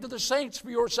praying to the saints for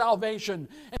your salvation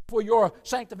and for your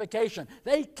sanctification.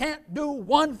 They can't do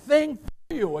one thing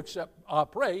for you except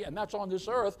pray, and that's on this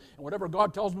earth, and whatever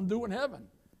God tells them to do in heaven.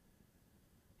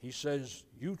 He says,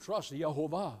 you trust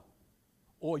Yehovah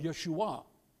or Yeshua.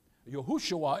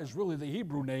 Yahushua is really the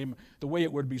Hebrew name, the way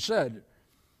it would be said.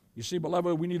 You see,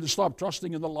 beloved, we need to stop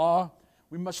trusting in the law.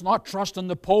 We must not trust in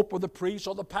the pope or the priest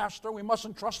or the pastor. We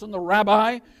mustn't trust in the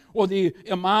rabbi or the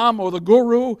imam or the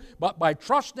guru, but by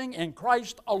trusting in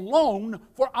Christ alone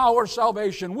for our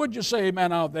salvation. Would you say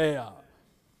amen out there?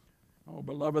 Oh,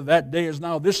 beloved, that day is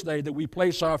now this day that we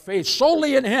place our faith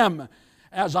solely in Him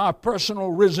as our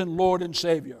personal risen Lord and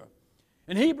Savior.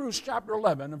 In Hebrews chapter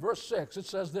 11 and verse 6, it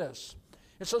says this.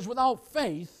 It says, without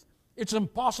faith, it's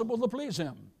impossible to please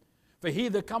Him. For he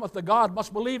that cometh to God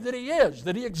must believe that He is,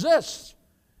 that He exists,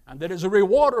 and that is a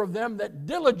rewarder of them that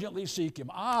diligently seek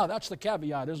Him. Ah, that's the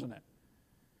caveat, isn't it?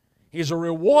 He's a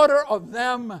rewarder of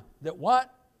them that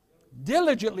what?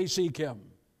 Diligently seek Him.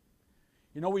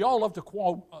 You know, we all love to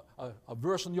quote a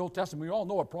verse in the Old Testament. We all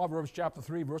know it, Proverbs chapter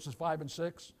 3, verses 5 and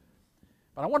 6.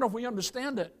 But I wonder if we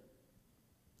understand it.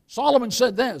 Solomon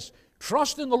said this,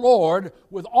 trust in the Lord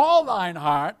with all thine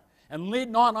heart, and lead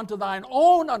not unto thine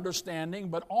own understanding,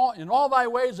 but in all thy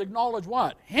ways acknowledge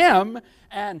what? Him,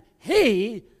 and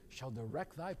He shall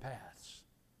direct thy paths.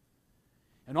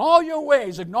 In all your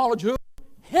ways acknowledge who?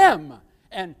 Him,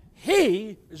 and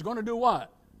He is going to do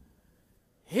what?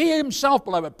 He Himself,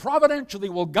 beloved, providentially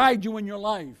will guide you in your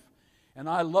life. And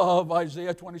I love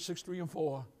Isaiah 26, 3 and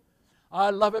 4. I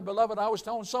love it, beloved. I was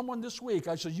telling someone this week,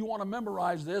 I said, you want to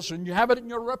memorize this, and you have it in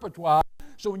your repertoire,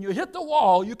 so when you hit the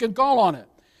wall, you can call on it.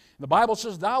 The Bible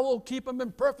says, thou wilt keep him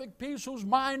in perfect peace whose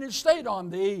mind is stayed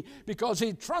on thee, because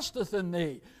he trusteth in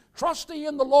thee. Trust ye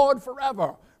in the Lord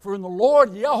forever, for in the Lord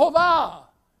Yehovah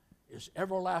is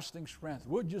everlasting strength.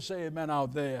 Would you say amen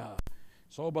out there?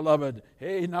 So, beloved,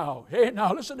 hey now,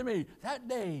 listen to me. That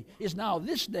day is now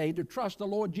this day to trust the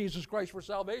Lord Jesus Christ for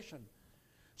salvation.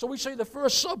 So we say the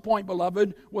first subpoint,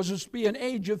 beloved, was to be an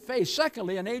age of faith.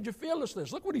 Secondly, an age of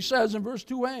fearlessness. Look what he says in verse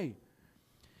 2a.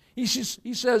 He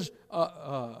says,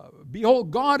 behold,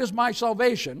 God is my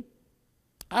salvation.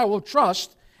 I will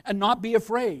trust and not be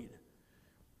afraid.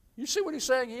 You see what he's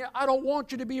saying here? I don't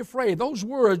want you to be afraid. Those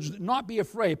words, not be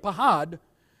afraid, pahad,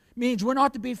 means we're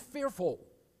not to be fearful.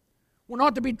 We're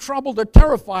not to be troubled or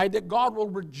terrified that God will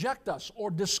reject us or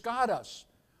discard us,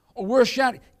 or worse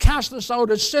yet, cast us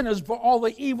out as sinners for all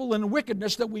the evil and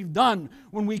wickedness that we've done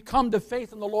when we come to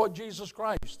faith in the Lord Jesus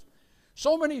Christ.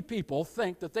 So many people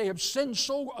think that they have sinned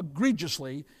so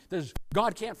egregiously that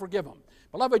God can't forgive them.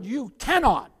 Beloved, you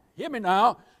cannot, hear me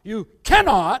now, you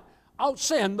cannot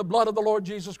out-sin the blood of the Lord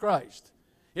Jesus Christ.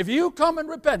 If you come in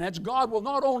repentance, God will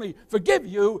not only forgive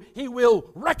you, He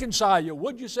will reconcile you.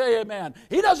 Would you say amen?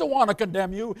 He doesn't want to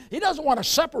condemn you. He doesn't want to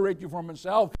separate you from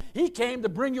Himself. He came to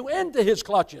bring you into His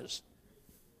clutches.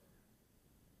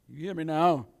 You hear me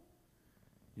now?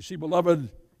 You see, beloved,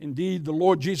 indeed, the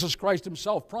Lord Jesus Christ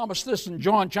Himself promised this in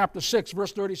John chapter 6,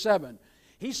 verse 37.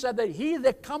 He said that he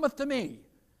that cometh to me,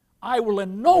 I will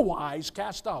in no wise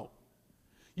cast out.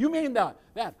 You mean that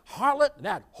harlot,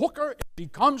 that hooker, if he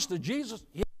comes to Jesus?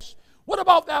 Yes. What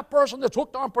about that person that's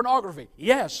hooked on pornography?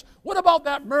 Yes. What about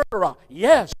that murderer?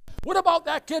 Yes. What about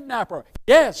that kidnapper?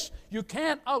 Yes. You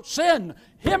can't out-sin.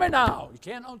 Hear me now. You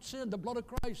can't out-sin the blood of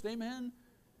Christ. Amen?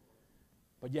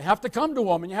 But you have to come to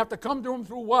Him, and you have to come to Him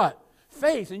through what?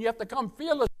 Faith, and you have to come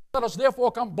fearless. Let us therefore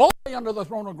come boldly under the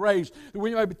throne of grace, that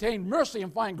we may obtain mercy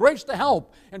and find grace to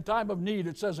help in time of need.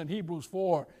 It says in Hebrews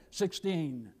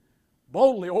 4:16.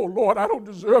 Boldly, oh Lord, I don't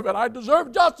deserve it. I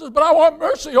deserve justice, but I want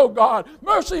mercy, oh God.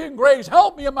 Mercy and grace.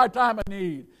 Help me in my time of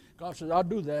need. God says, I'll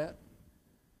do that.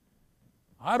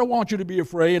 I don't want you to be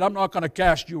afraid. I'm not going to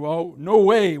cast you out. No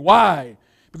way. Why?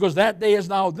 Because that day is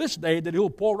now this day that He'll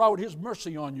pour out His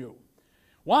mercy on you.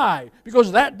 Why?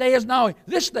 Because that day is now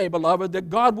this day, beloved, that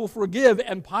God will forgive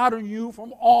and pardon you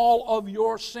from all of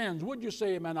your sins. Would you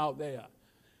say amen out there?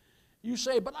 You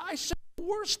say, but I said the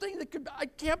worst thing that could, I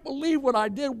can't believe what I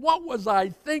did. What was I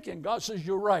thinking? God says,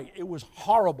 you're right. It was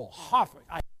horrible, horrific.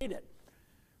 I hate it.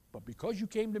 But because you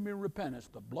came to me in repentance,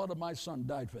 the blood of my Son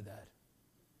died for that.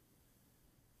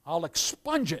 I'll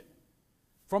expunge it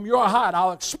from your heart.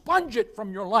 I'll expunge it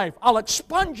from your life. I'll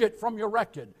expunge it from your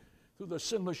record through the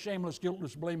sinless, shameless,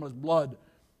 guiltless, blameless blood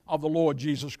of the Lord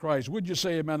Jesus Christ. Would you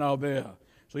say amen out there?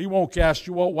 So He won't cast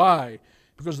you out. Why?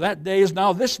 Because that day is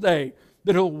now this day,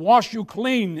 that He'll wash you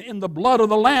clean in the blood of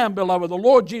the Lamb, beloved, the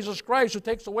Lord Jesus Christ, who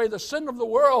takes away the sin of the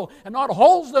world and not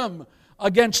holds them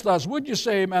against us. Would you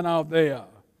say amen out there?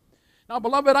 Now,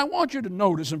 beloved, I want you to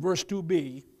notice in verse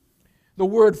 2b the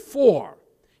word for.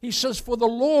 He says, for the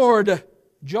Lord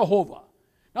Jehovah.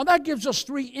 Now, that gives us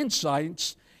three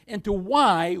insights into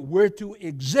why we're to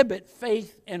exhibit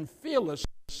faith and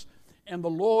fearlessness in the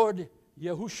Lord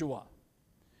Yahushua.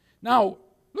 Now,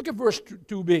 look at verse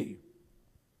 2b.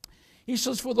 He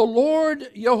says, for the Lord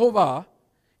Jehovah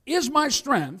is my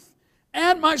strength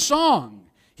and my song.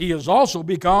 He has also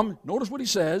become, notice what he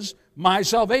says, my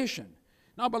salvation.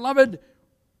 Now, beloved,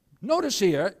 notice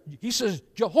here, he says,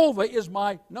 Jehovah is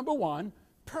my, number one,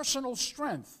 personal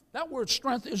strength. That word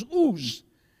strength is uz.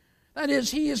 That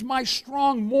is, He is my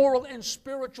strong moral and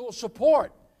spiritual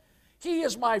support. He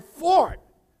is my fort.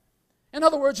 In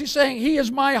other words, he's saying He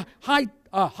is my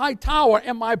high tower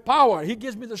and my power. He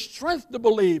gives me the strength to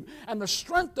believe and the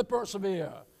strength to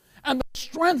persevere and the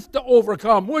strength to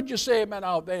overcome. Would you say amen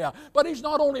out there? But He's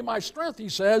not only my strength, he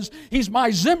says, He's my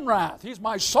Zimrath. He's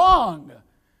my song.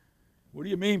 What do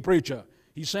you mean, preacher?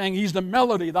 He's saying He's the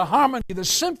melody, the harmony, the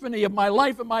symphony of my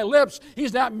life and my lips.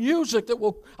 He's that music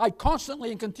that I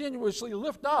constantly and continuously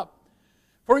lift up.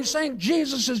 For He's saying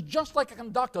Jesus is just like a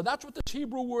conductor. That's what this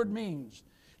Hebrew word means.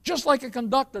 Just like a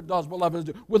conductor does,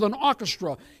 beloved, with an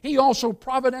orchestra. He also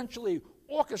providentially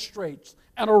orchestrates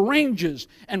and arranges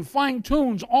and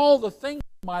fine-tunes all the things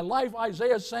in my life.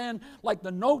 Isaiah is saying, like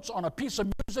the notes on a piece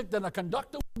of music that a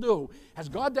conductor will do. Has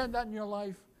God done that in your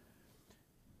life?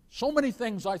 So many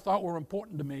things I thought were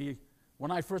important to me when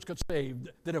I first got saved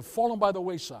that have fallen by the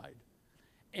wayside.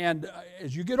 And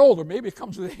as you get older, maybe it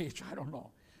comes with age, I don't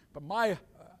know. But my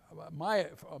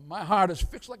heart is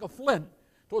fixed like a flint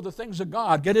toward the things of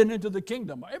God, getting into the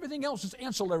kingdom. Everything else is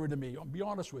ancillary to me, I'll be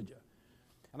honest with you.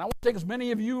 And I want to take as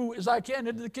many of you as I can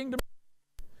into the kingdom.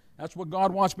 That's what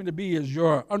God wants me to be, as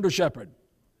your under-shepherd.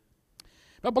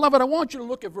 But, beloved, I want you to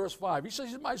look at verse 5. He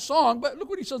says, He's my song, but look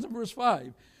what he says in verse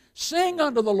 5. Sing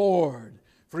unto the Lord,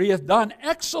 for He hath done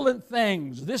excellent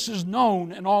things. This is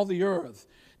known in all the earth.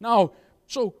 Now,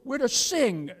 so we're to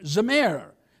sing,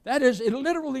 zamer. That is, it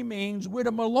literally means we're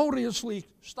to melodiously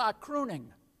start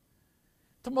crooning.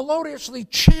 To melodiously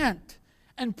chant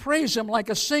and praise Him like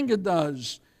a singer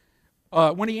does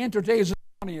when he entertains an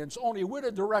audience. Only we're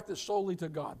to direct it solely to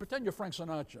God. Pretend you're Frank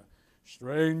Sinatra.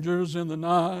 Strangers in the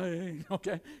night.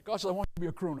 Okay? God says, I want you to be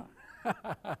a crooner.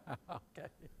 Okay.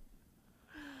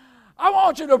 I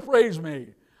want you to praise me.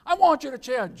 I want you to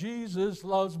chant, Jesus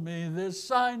loves me,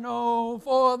 this I know,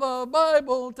 for the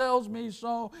Bible tells me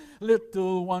so.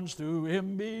 Little ones to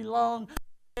Him belong.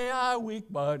 They are weak,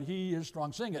 but He is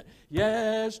strong. Sing it.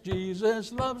 Yes,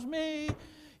 Jesus loves me.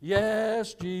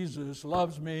 Yes, Jesus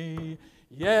loves me.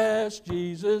 Yes,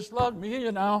 Jesus loves me. Hear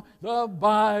you now. The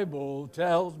Bible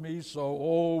tells me so.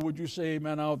 Oh, would you say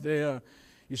amen out there?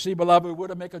 You see, beloved, we're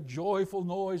to make a joyful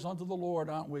noise unto the Lord,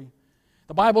 aren't we?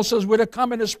 The Bible says we're to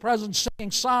come in His presence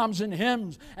singing psalms and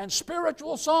hymns and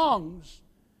spiritual songs.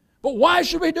 But why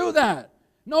should we do that?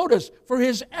 Notice, for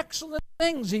His excellent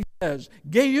things, he says,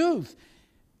 geyuth.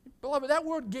 Beloved, that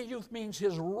word geyuth means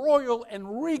His royal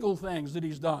and regal things that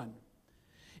He's done.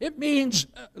 It means,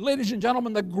 ladies and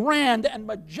gentlemen, the grand and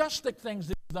majestic things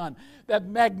that He's done, that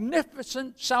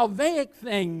magnificent salvific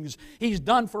things He's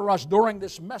done for us during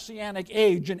this messianic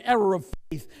age and era of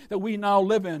faith that we now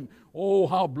live in. Oh,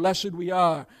 how blessed we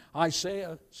are.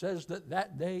 Isaiah says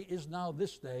that day is now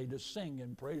this day to sing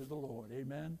and praise the Lord.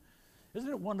 Amen. Isn't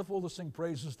it wonderful to sing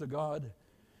praises to God?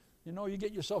 You know, you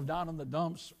get yourself down in the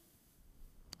dumps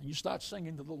and you start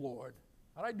singing to the Lord.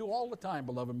 And I do all the time,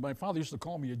 beloved. My father used to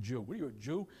call me a Jew. What are you, a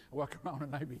Jew? I walk around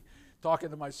and I'd be talking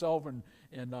to myself and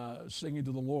singing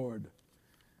to the Lord.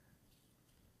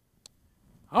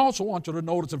 I also want you to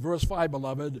notice in verse 5,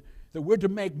 beloved, that we're to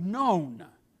make known.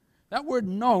 That word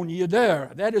known,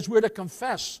 yeder, that is, we're to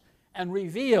confess and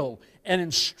reveal and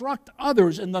instruct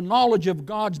others in the knowledge of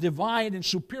God's divine and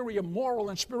superior moral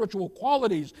and spiritual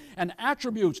qualities and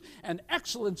attributes and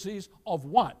excellencies of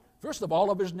what? First of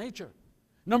all, of His nature.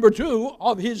 Number two,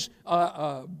 of His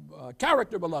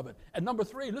character, beloved. And number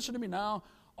three, listen to me now,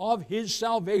 of His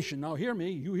salvation. Now hear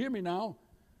me, you hear me now.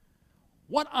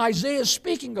 What Isaiah is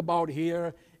speaking about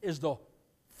here is the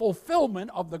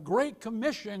fulfillment of the Great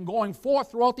Commission going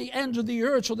forth throughout the ends of the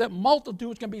earth so that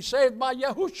multitudes can be saved by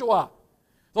Yahushua.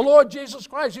 The Lord Jesus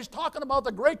Christ. He's talking about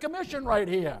the Great Commission right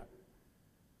here.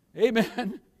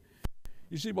 Amen.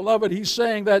 You see, beloved, he's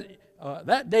saying that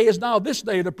that day is now this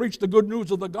day to preach the good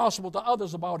news of the gospel to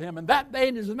others about him. And that day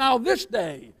is now this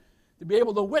day to be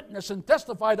able to witness and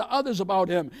testify to others about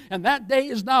him. And that day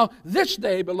is now this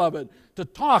day, beloved, to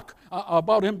talk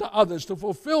about him to others, to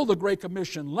fulfill the Great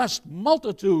Commission, lest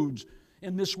multitudes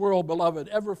in this world, beloved,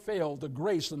 ever fail to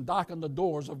grace and darken the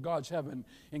doors of God's heaven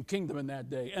and kingdom in that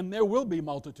day. And there will be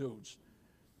multitudes.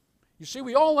 You see,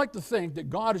 we all like to think that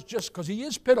God is just, because he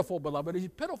is pitiful, beloved, he's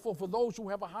pitiful for those who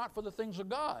have a heart for the things of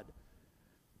God.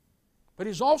 But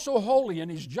he's also holy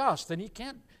and he's just, and he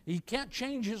can't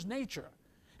change his nature.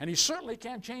 And he certainly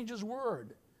can't change his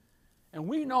word. And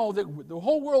we know that the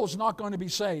whole world is not going to be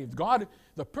saved. God,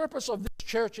 the purpose of this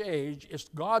church age is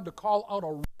God to call out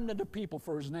a remnant of people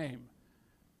for his name.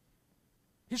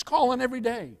 He's calling every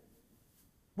day.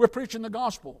 We're preaching the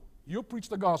gospel. You preach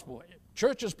the gospel.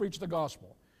 Churches preach the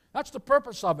gospel. That's the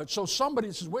purpose of it. So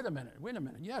somebody says, wait a minute.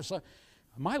 Yes,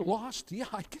 am I lost? Yeah,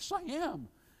 I guess I am.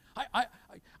 I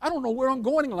don't know where I'm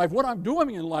going in life, what I'm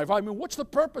doing in life. I mean, what's the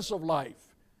purpose of life?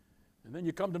 And then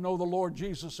you come to know the Lord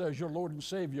Jesus as your Lord and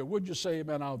Savior. Would you say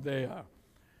amen out there?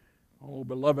 Oh,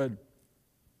 beloved,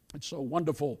 it's so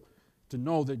wonderful to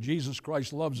know that Jesus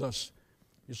Christ loves us.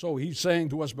 So he's saying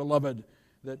to us, beloved,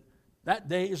 that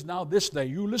day is now this day.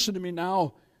 You listen to me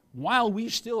now. While we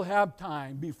still have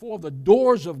time, before the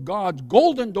doors of God's,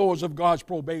 golden doors of God's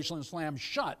probation slam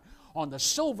shut on the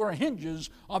silver hinges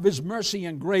of his mercy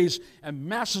and grace, and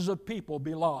masses of people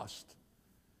be lost.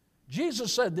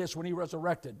 Jesus said this when he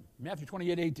resurrected, Matthew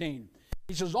 28:18.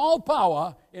 He says, all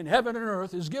power in heaven and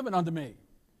earth is given unto me.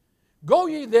 Go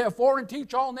ye therefore and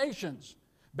teach all nations,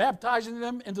 baptizing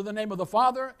them into the name of the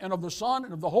Father and of the Son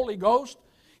and of the Holy Ghost.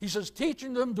 He says,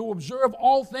 teaching them to observe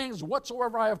all things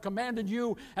whatsoever I have commanded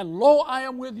you, and lo, I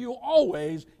am with you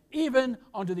always, even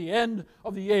unto the end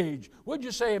of the age. Would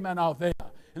you say amen out there?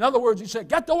 In other words, he said,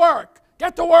 get to work,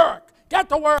 get to work, get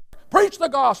to work, preach the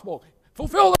gospel,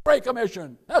 fulfill the Great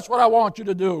Commission. That's what I want you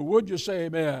to do. Would you say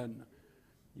amen?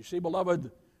 You see, beloved,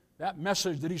 that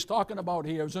message that he's talking about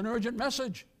here is an urgent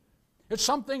message. It's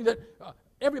something that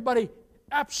everybody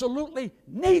absolutely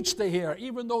needs to hear,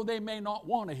 even though they may not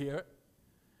want to hear it.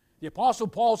 The Apostle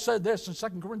Paul said this in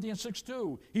 2 Corinthians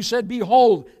 6:2. He said,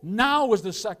 behold, now is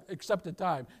the accepted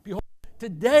time. Behold,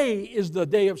 today is the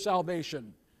day of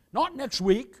salvation. Not next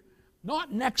week,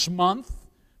 not next month,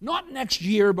 not next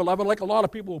year, beloved, like a lot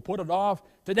of people will put it off.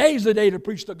 Today's the day to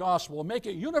preach the gospel and make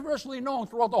it universally known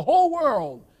throughout the whole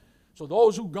world, so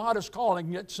those who God is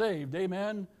calling get saved.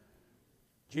 Amen.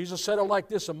 Jesus said it like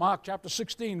this in Mark chapter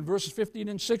 16, verses 15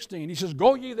 and 16. He says,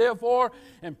 go ye therefore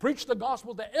and preach the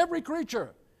gospel to every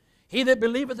creature. He that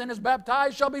believeth and is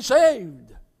baptized shall be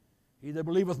saved. He that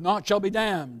believeth not shall be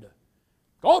damned.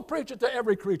 Go preach it to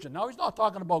every creature. Now, he's not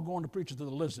talking about going to preach it to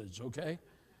the lizards, okay?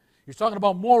 He's talking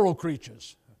about moral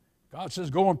creatures. God says,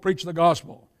 go and preach the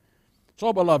gospel.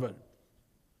 So, beloved,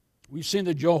 we've seen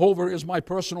that Jehovah is my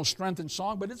personal strength and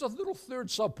song, but there's a little third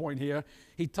subpoint here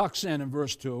he tucks in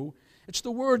verse 2. It's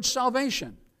the word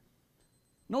salvation.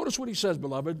 Notice what he says,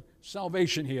 beloved,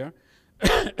 salvation here.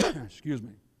 Excuse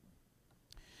me.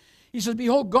 He says,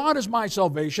 behold, God is my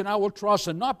salvation. I will trust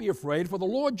and not be afraid, for the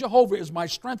Lord Jehovah is my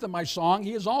strength and my song.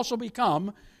 He has also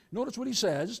become, notice what he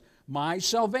says, my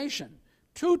salvation.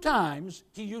 2 times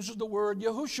he uses the word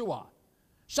Yahushua,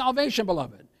 salvation,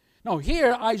 beloved. Now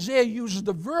here Isaiah uses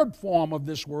the verb form of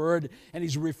this word, and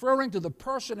he's referring to the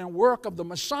person and work of the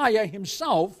Messiah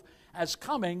himself as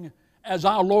coming as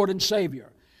our Lord and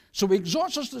Savior. So he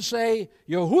exhorts us to say,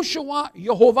 Yahushua,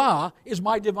 Yehovah, is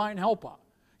my divine helper.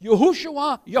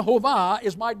 Yahushua, Yehovah,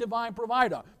 is my divine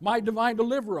provider, my divine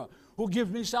deliverer, who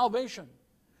gives me salvation,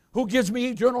 who gives me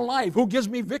eternal life, who gives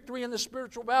me victory in the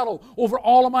spiritual battle over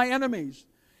all of my enemies.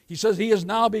 He says he has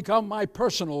now become my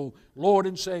personal Lord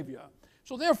and Savior.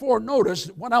 So therefore, notice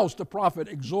what else the prophet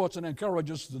exhorts and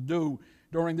encourages us to do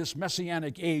during this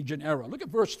messianic age and era. Look at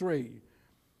verse 3.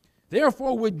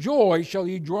 Therefore with joy shall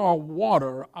ye draw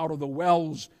water out of the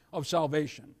wells of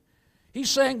salvation. He's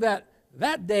saying that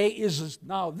day is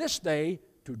now this day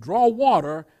to draw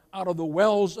water out of the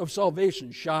wells of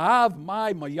salvation. Sha'av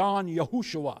my mayan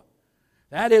Yahushua.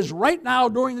 That is, right now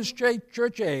during this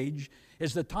church age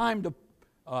is the time to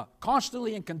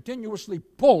constantly and continuously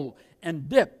pull and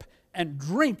dip and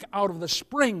drink out of the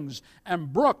springs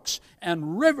and brooks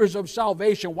and rivers of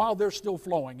salvation while they're still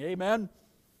flowing. Amen?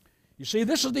 You see,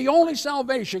 this is the only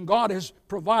salvation God has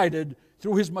provided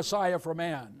through his Messiah for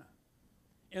man.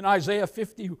 In Isaiah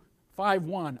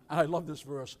 55:1, I love this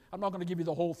verse. I'm not going to give you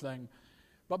the whole thing.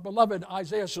 But beloved,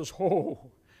 Isaiah says,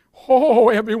 oh, Oh,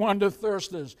 everyone that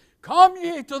thirsteth, come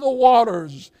ye to the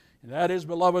waters. And that is,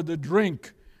 beloved, the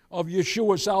drink of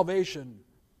Yeshua's salvation.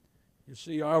 You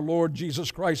see, our Lord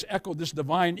Jesus Christ echoed this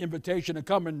divine invitation to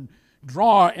come and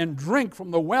draw and drink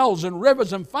from the wells and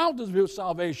rivers and fountains of his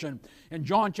salvation in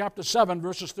John chapter 7,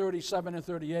 verses 37 and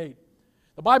 38.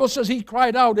 The Bible says he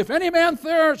cried out, if any man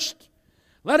thirst,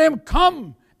 let him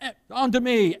come unto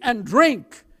me and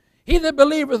drink. He that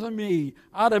believeth in me,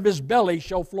 out of his belly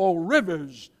shall flow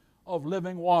rivers of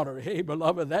living water. Hey,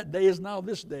 beloved, that day is now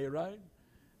this day, right?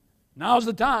 Now's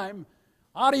the time.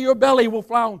 Out of your belly will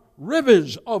flow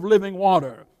rivers of living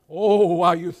water. Oh,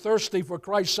 are you thirsty for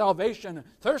Christ's salvation?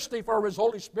 Thirsty for his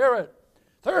Holy Spirit?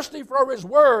 Thirsty for his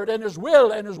word and his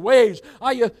will and his ways?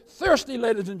 Are you thirsty,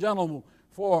 ladies and gentlemen,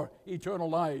 for eternal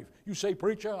life? You say,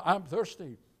 preacher, I'm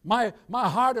thirsty. My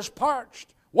heart is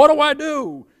parched. What do I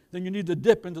do? Then you need to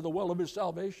dip into the well of his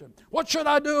salvation. What should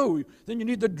I do? Then you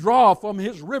need to draw from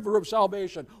his river of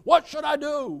salvation. What should I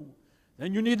do?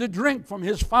 Then you need to drink from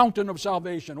his fountain of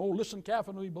salvation. Oh, listen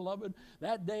carefully, beloved.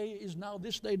 That day is now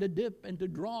this day to dip and to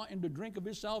draw and to drink of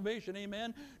his salvation.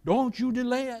 Amen. Don't you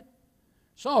delay it.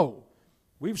 So,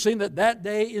 we've seen that that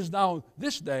day is now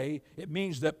this day. It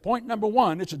means that point number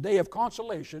one, it's a day of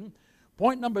consolation.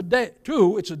 Point number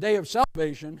two, it's a day of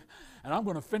salvation. And I'm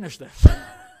going to finish this.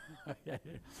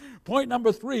 Point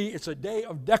number three, it's a day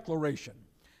of declaration.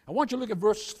 I want you to look at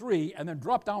verse 3 and then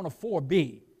drop down to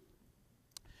 4b.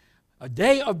 A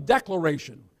day of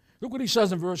declaration. Look what he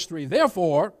says in verse 3.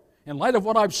 Therefore, in light of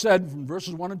what I've said from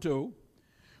verses 1 and 2,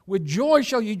 with joy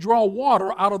shall ye draw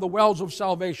water out of the wells of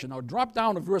salvation. Now drop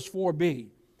down to verse 4b.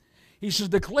 He says,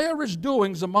 declare his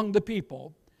doings among the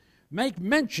people. Make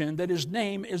mention that his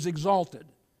name is exalted.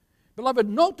 Beloved,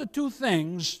 note the two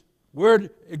things we're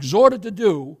exhorted to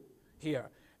do here.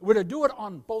 We're to do it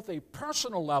on both a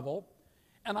personal level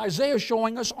and Isaiah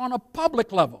showing us on a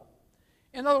public level.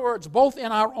 In other words, both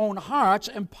in our own hearts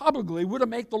and publicly, we're to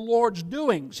make the Lord's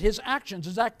doings, his actions,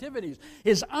 his activities,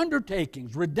 his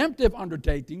undertakings, redemptive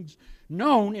undertakings,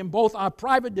 known in both our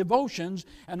private devotions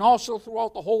and also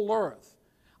throughout the whole earth.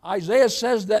 Isaiah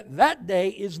says that that day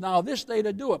is now this day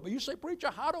to do it. But you say, preacher,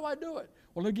 how do I do it?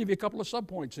 Well, let me give you a couple of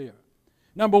subpoints here.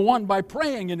 Number one, by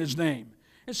praying in his name.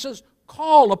 It says,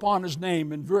 call upon his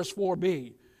name in verse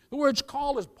 4b. The words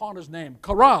call upon his name,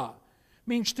 kara,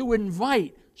 means to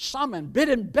invite, summon, bid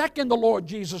and beckon the Lord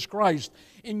Jesus Christ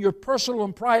in your personal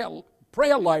and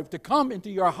prayer life to come into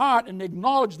your heart and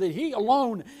acknowledge that he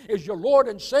alone is your Lord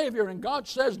and Savior. And God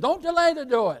says, don't delay to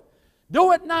do it.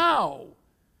 Do it now.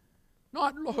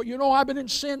 Not, I've been in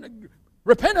sin.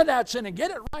 Repent of that sin and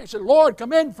get it right. Say, Lord,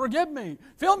 come in, forgive me.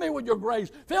 Fill me with your grace.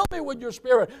 Fill me with your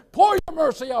Spirit. Pour your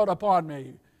mercy out upon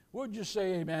me. Would you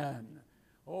say amen?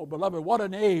 Oh, beloved, what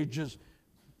an age is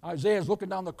Isaiah's looking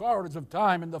down the corridors of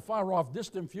time in the far-off,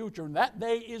 distant future, and that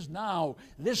day is now,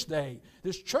 this day,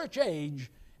 this church age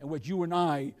in which you and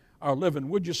I are living.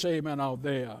 Would you say amen out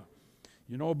there?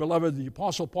 You know, beloved, the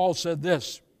Apostle Paul said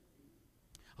this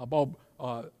about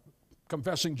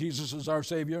confessing Jesus as our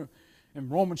Savior. In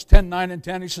Romans 10:9 and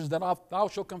 10, he says that thou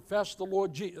shalt confess the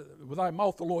Lord with thy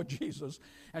mouth the Lord Jesus,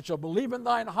 and shalt believe in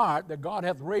thine heart that God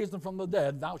hath raised him from the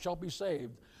dead, thou shalt be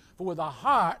saved. For with the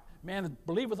heart man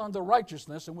believeth unto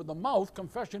righteousness, and with the mouth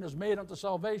confession is made unto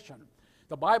salvation.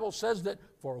 The Bible says that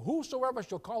for whosoever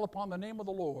shall call upon the name of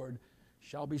the Lord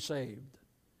shall be saved.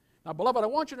 Now, beloved, I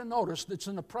want you to notice it's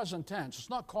in the present tense. It's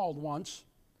not called once.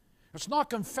 It's not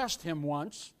confessed him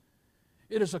once.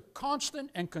 It is a constant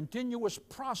and continuous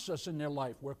process in their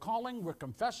life. We're calling, we're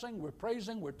confessing, we're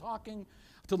praising, we're talking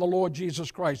to the Lord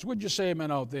Jesus Christ. Would you say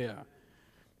amen out there?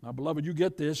 Now, beloved, you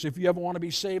get this. If you ever want to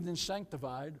be saved and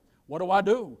sanctified, what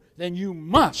do? Then you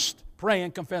must pray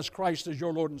and confess Christ as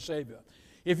your Lord and Savior.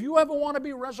 If you ever want to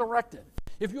be resurrected,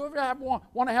 if you ever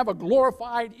want to have a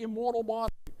glorified, immortal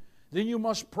body, then you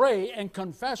must pray and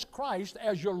confess Christ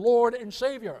as your Lord and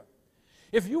Savior.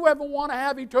 If you ever want to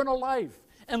have eternal life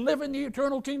and live in the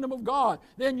eternal kingdom of God,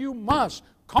 then you must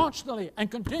constantly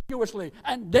and continuously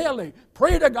and daily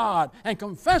pray to God and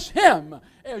confess him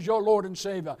as your Lord and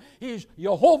Savior. He's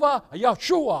Jehovah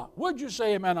Yeshua. Would you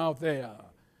say amen out there?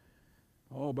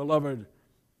 Oh, beloved,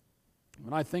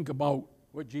 when I think about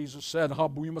what Jesus said, how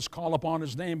we must call upon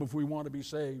his name if we want to be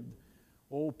saved.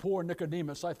 Oh, poor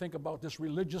Nicodemus, I think about this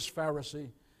religious Pharisee.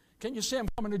 Can you see him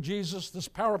coming to Jesus, this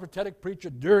peripatetic preacher,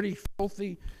 dirty,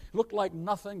 filthy, looked like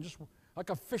nothing, just like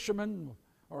a fisherman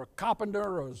or a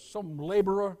carpenter or some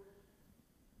laborer.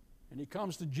 And he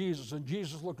comes to Jesus, and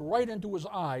Jesus looked right into his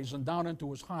eyes and down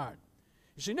into his heart.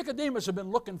 You see, Nicodemus had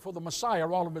been looking for the Messiah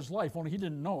all of his life, only he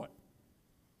didn't know it.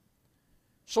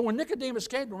 So when Nicodemus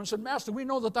came to him and said, Master, we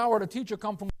know that thou art a teacher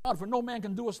come from God, for no man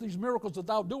can do us these miracles that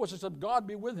thou doest, except God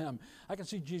be with him. I can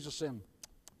see Jesus saying,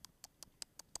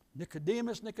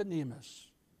 Nicodemus, Nicodemus,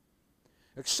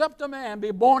 except a man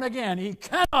be born again, he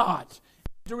cannot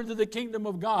enter into the kingdom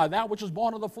of God. That which is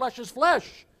born of the flesh is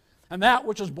flesh, and that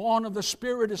which is born of the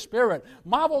Spirit is spirit.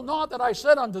 Marvel not that I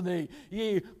said unto thee,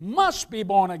 ye must be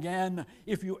born again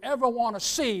if you ever want to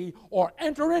see or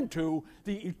enter into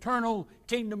the eternal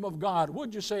kingdom of God.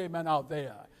 Would you say amen out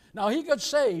there? Now he got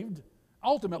saved,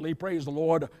 ultimately, praise the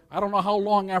Lord. I don't know how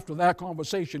long after that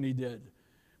conversation he did,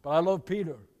 but I love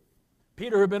Peter.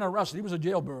 Peter had been arrested. He was a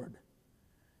jailbird.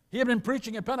 He had been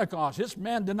preaching at Pentecost. This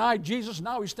man denied Jesus.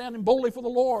 Now he's standing boldly for the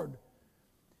Lord.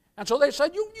 And so they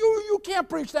said, you can't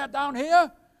preach that down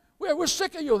here. We're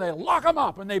sick of you. They lock him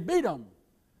up and they beat him.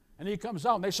 And he comes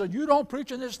out and they said, you don't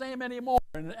preach in this name anymore.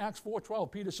 And in Acts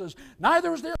 4:12, Peter says,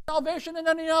 neither is there salvation in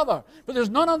any other, for there's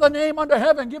none other name under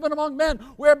heaven given among men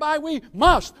whereby we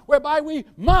must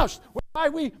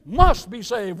be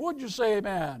saved. Would you say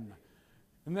amen?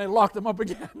 And they locked him up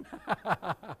again.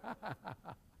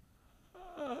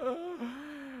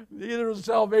 Neither is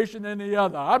salvation in the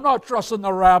other. I'm not trusting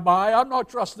the rabbi. I'm not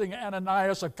trusting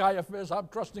Ananias or Caiaphas. I'm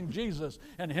trusting Jesus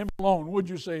and him alone. Would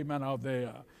you say amen out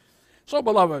there? So,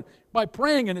 beloved, by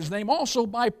praying in his name, also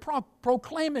by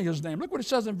proclaiming his name. Look what it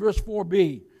says in verse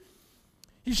 4b.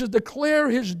 He says, declare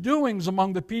his doings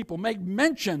among the people. Make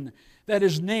mention that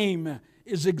his name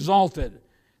is exalted.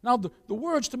 Now, the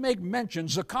words to make mention,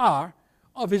 zakar,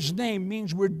 of his name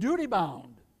means we're duty-bound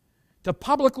to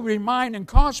publicly remind and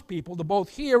cause people to both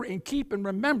hear and keep in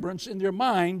remembrance in their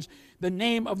minds the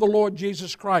name of the Lord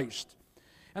Jesus Christ.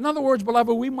 In other words,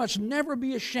 beloved, we must never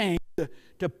be ashamed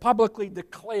to publicly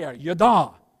declare,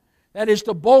 yada, that is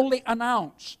to boldly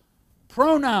announce,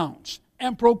 pronounce,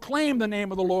 and proclaim the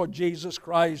name of the Lord Jesus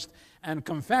Christ and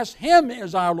confess him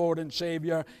as our Lord and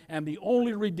Savior and the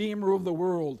only Redeemer of the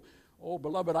world. Oh,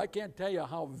 beloved, I can't tell you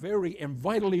how very and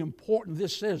vitally important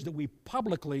this is that we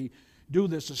publicly do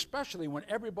this, especially when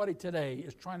everybody today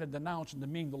is trying to denounce and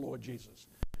demean the Lord Jesus.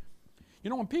 You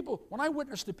know, when I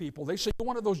witness to people, they say, you're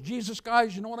one of those Jesus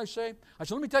guys, you know what I say? I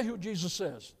say, let me tell you what Jesus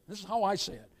says. This is how I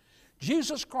say it.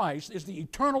 Jesus Christ is the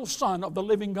eternal Son of the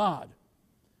living God.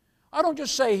 I don't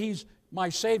just say he's my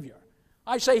Savior.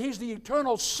 I say he's the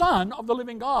eternal Son of the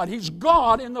living God. He's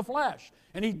God in the flesh,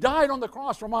 and he died on the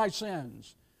cross for my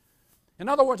sins. In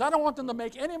other words, I don't want them to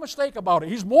make any mistake about it.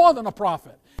 He's more than a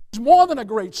prophet. He's more than a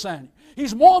great saint.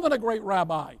 He's more than a great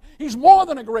rabbi. He's more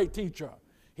than a great teacher.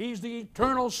 He's the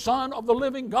eternal Son of the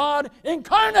living God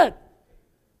incarnate.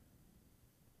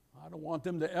 I don't want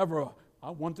them to ever,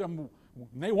 I want them, when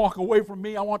they walk away from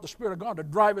me, I want the Spirit of God to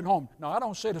drive it home. Now, I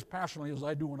don't say this passionately as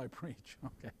I do when I preach.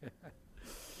 Okay.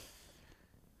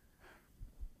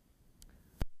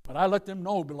 But I let them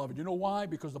know, beloved. You know why?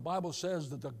 Because the Bible says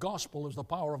that the gospel is the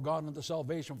power of God unto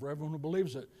salvation for everyone who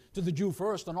believes it. To the Jew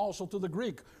first and also to the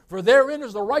Greek. For therein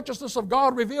is the righteousness of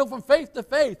God revealed from faith to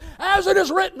faith, as it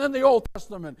is written in the Old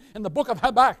Testament, in the book of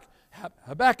Habakkuk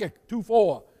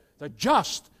 2:4. The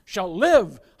just shall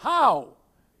live, how?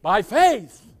 By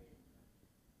faith.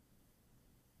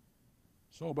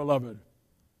 So, beloved,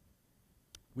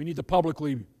 we need to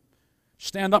publicly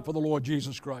stand up for the Lord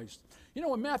Jesus Christ. You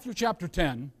know, in Matthew chapter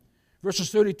 10, verses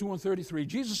 32 and 33,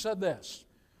 Jesus said this,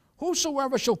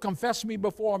 whosoever shall confess me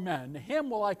before men, him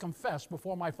will I confess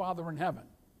before my Father in heaven.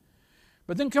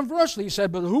 But then conversely, he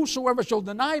said, but whosoever shall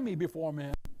deny me before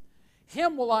men,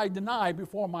 him will I deny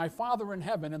before my Father in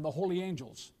heaven and the holy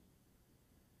angels.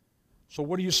 So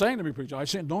what are you saying to me, preacher? I'm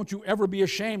saying, don't you ever be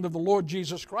ashamed of the Lord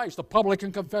Jesus Christ, the public,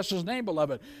 and confess his name,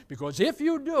 beloved. Because if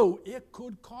you do, it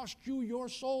could cost you your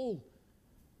soul.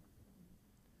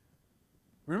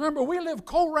 Remember, we live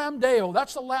coram Deo,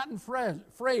 that's the Latin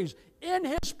phrase, in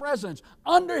his presence,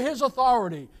 under his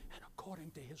authority, and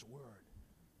according to his word.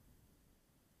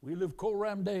 We live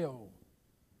coram Deo,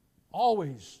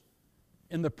 always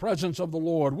in the presence of the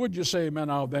Lord. Would you say amen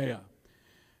out there?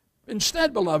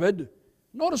 Instead, beloved,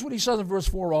 notice what he says in verse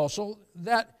 4 also,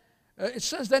 that it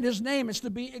says that his name is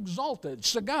to be exalted,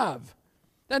 sagav.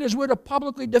 That is, we're to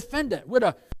publicly defend it. We're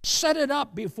to set it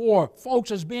up before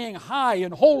folks as being high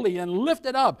and holy and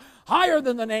lifted up, higher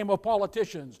than the name of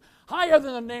politicians, higher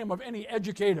than the name of any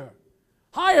educator,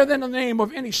 higher than the name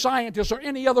of any scientist or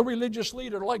any other religious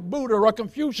leader like Buddha or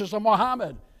Confucius or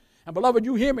Muhammad. And beloved,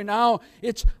 you hear me now,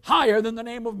 it's higher than the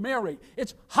name of Mary.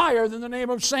 It's higher than the name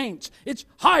of saints. It's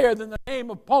higher than the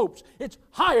name of popes. It's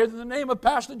higher than the name of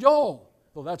Pastor Joel.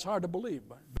 Though that's hard to believe,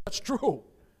 but that's true.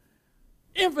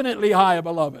 Infinitely higher,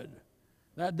 beloved.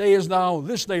 That day is now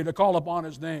this day to call upon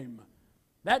his name.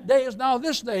 That day is now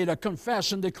this day to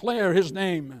confess and declare his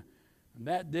name. And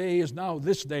that day is now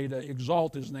this day to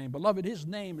exalt his name. Beloved, his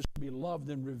name is to be loved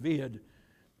and revered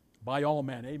by all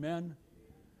men. Amen?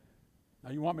 Now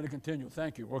you want me to continue?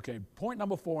 Thank you. Okay, point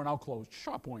number 4, and I'll close.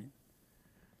 Short point.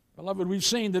 Beloved, we've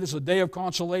seen that it's a day of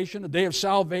consolation, a day of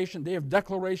salvation, a day of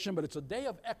declaration, but it's a day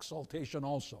of exaltation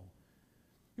also.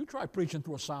 You try preaching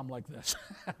through a psalm like this.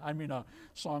 I mean a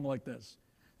song like this.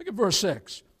 Look at verse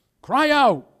 6. Cry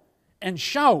out and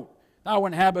shout, thou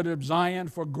inhabitant of Zion,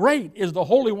 for great is the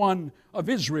Holy One of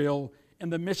Israel in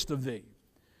the midst of thee.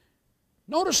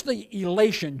 Notice the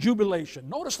elation, jubilation.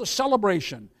 Notice the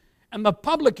celebration and the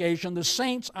publication the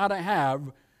saints are to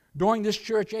have during this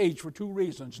church age for 2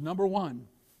 reasons. Number 1,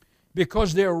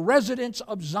 because they're residents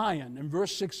of Zion. In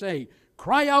verse 6a,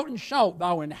 cry out and shout,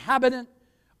 thou inhabitant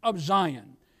of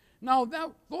Zion. Now,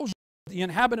 those the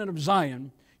inhabitant of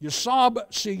Zion,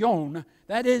 Yasab Sion,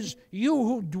 that is, you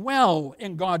who dwell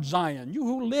in God's Zion, you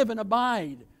who live and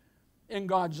abide in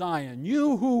God's Zion,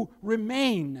 you who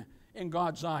remain in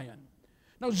God's Zion.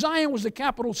 Now, Zion was the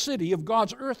capital city of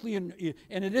God's earthly, and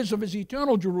it is of his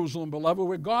eternal Jerusalem, beloved,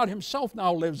 where God himself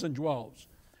now lives and dwells.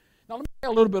 Now, let me say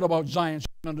a little bit about Zion so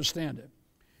you can understand it.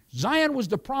 Zion was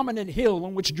the prominent hill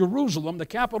on which Jerusalem, the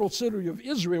capital city of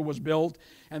Israel, was built,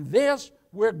 and there's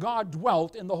where God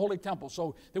dwelt in the Holy Temple.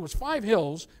 So there was 5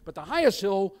 hills, but the highest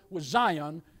hill was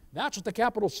Zion. That's the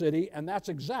capital city, and that's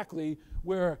exactly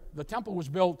where the temple was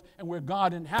built and where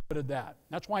God inhabited that.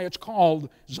 That's why it's called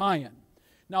Zion.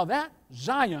 Now that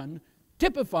Zion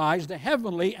typifies the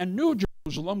heavenly and new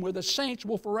Jerusalem where the saints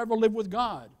will forever live with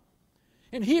God.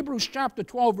 In Hebrews chapter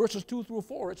 12, verses 2 through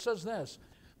 4, it says this,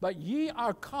 but ye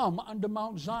are come unto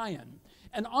Mount Zion,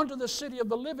 and unto the city of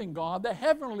the living God, the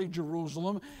heavenly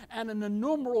Jerusalem, and an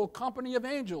innumerable company of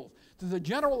angels, to the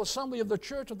general assembly of the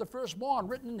church of the firstborn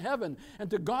written in heaven, and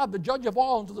to God the judge of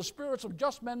all, and to the spirits of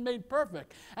just men made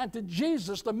perfect, and to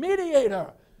Jesus the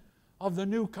mediator of the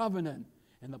new covenant.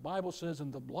 And the Bible says, in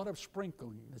the blood of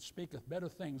sprinkling that speaketh better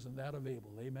things than that of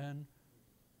Abel. Amen.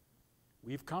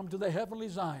 We've come to the heavenly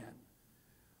Zion.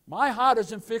 My heart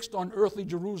isn't fixed on earthly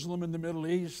Jerusalem in the Middle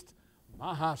East.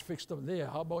 My heart's fixed up there.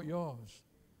 How about yours?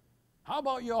 How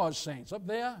about yours, saints? Up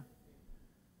there?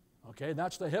 Okay,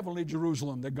 that's the heavenly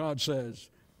Jerusalem that God says.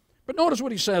 But notice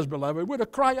what he says, beloved. We're to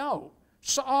cry out.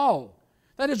 Sa'al.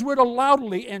 That is, we're to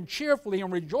loudly and cheerfully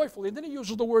and rejoicefully. And then he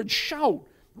uses the word shout.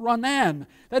 Ranan.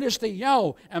 That is to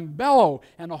yell and bellow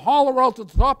and holler out to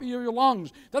the top of your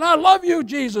lungs that I love you,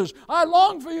 Jesus. I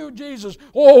long for you, Jesus.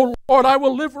 Oh, Lord, I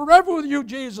will live forever with you,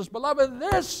 Jesus. Beloved,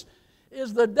 this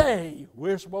is the day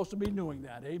we're supposed to be doing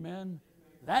that. Amen.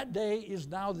 That day is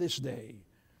now this day.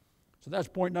 So that's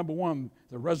point number 1,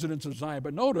 the residents of Zion.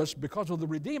 But notice, because of the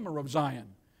Redeemer of Zion,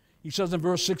 he says in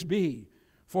verse 6b,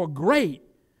 for great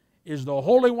is the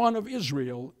Holy One of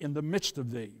Israel in the midst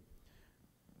of thee.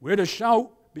 We're to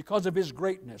shout because of his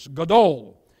greatness.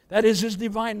 Gadol, that is his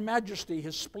divine majesty,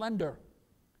 his splendor,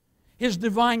 his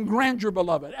divine grandeur,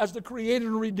 beloved, as the creator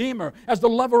and redeemer, as the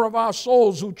lover of our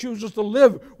souls who chooses to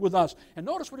live with us. And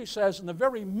notice what he says, in the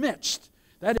very midst,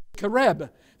 that is Kereb,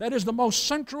 that is the most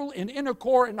central and inner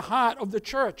core and heart of the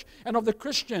church and of the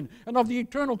Christian and of the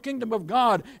eternal kingdom of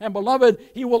God. And beloved,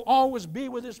 he will always be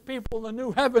with his people in the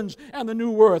new heavens and the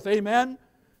new earth. Amen?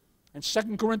 In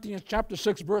 2 Corinthians chapter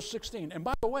 6, verse 16. And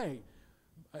by the way,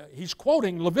 he's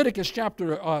quoting Leviticus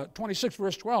chapter 26,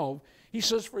 verse 12. He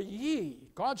says, for ye,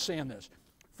 God's saying this,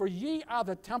 for ye are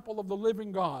the temple of the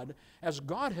living God, as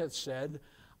God hath said,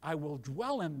 I will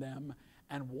dwell in them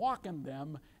and walk in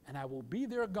them, and I will be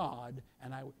their God,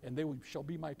 and they shall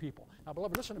be my people. Now,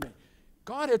 beloved, listen to me.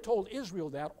 God had told Israel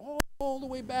that all the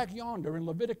way back yonder in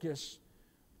Leviticus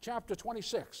chapter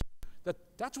 26.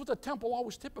 That's what the temple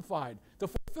always typified. The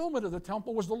fulfillment of the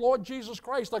temple was the Lord Jesus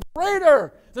Christ, the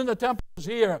greater than the temple is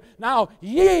here. Now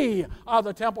ye are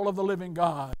the temple of the living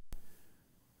God.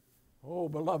 Oh,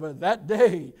 beloved, that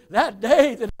day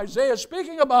that Isaiah is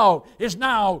speaking about is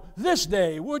now this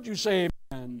day. Would you say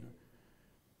amen?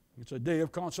 It's a day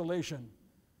of consolation.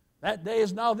 That day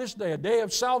is now this day, a day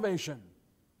of salvation.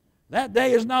 That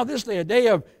day is now this day, a day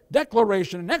of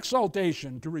declaration and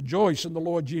exaltation to rejoice in the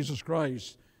Lord Jesus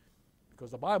Christ. Because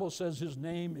the Bible says his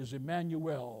name is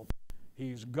Emmanuel.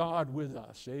 He's God with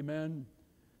us. Amen.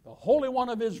 The Holy One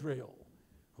of Israel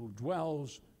who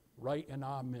dwells right in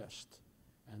our midst.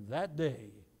 And that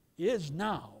day is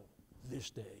now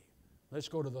this day. Let's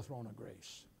go to the throne of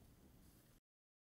grace.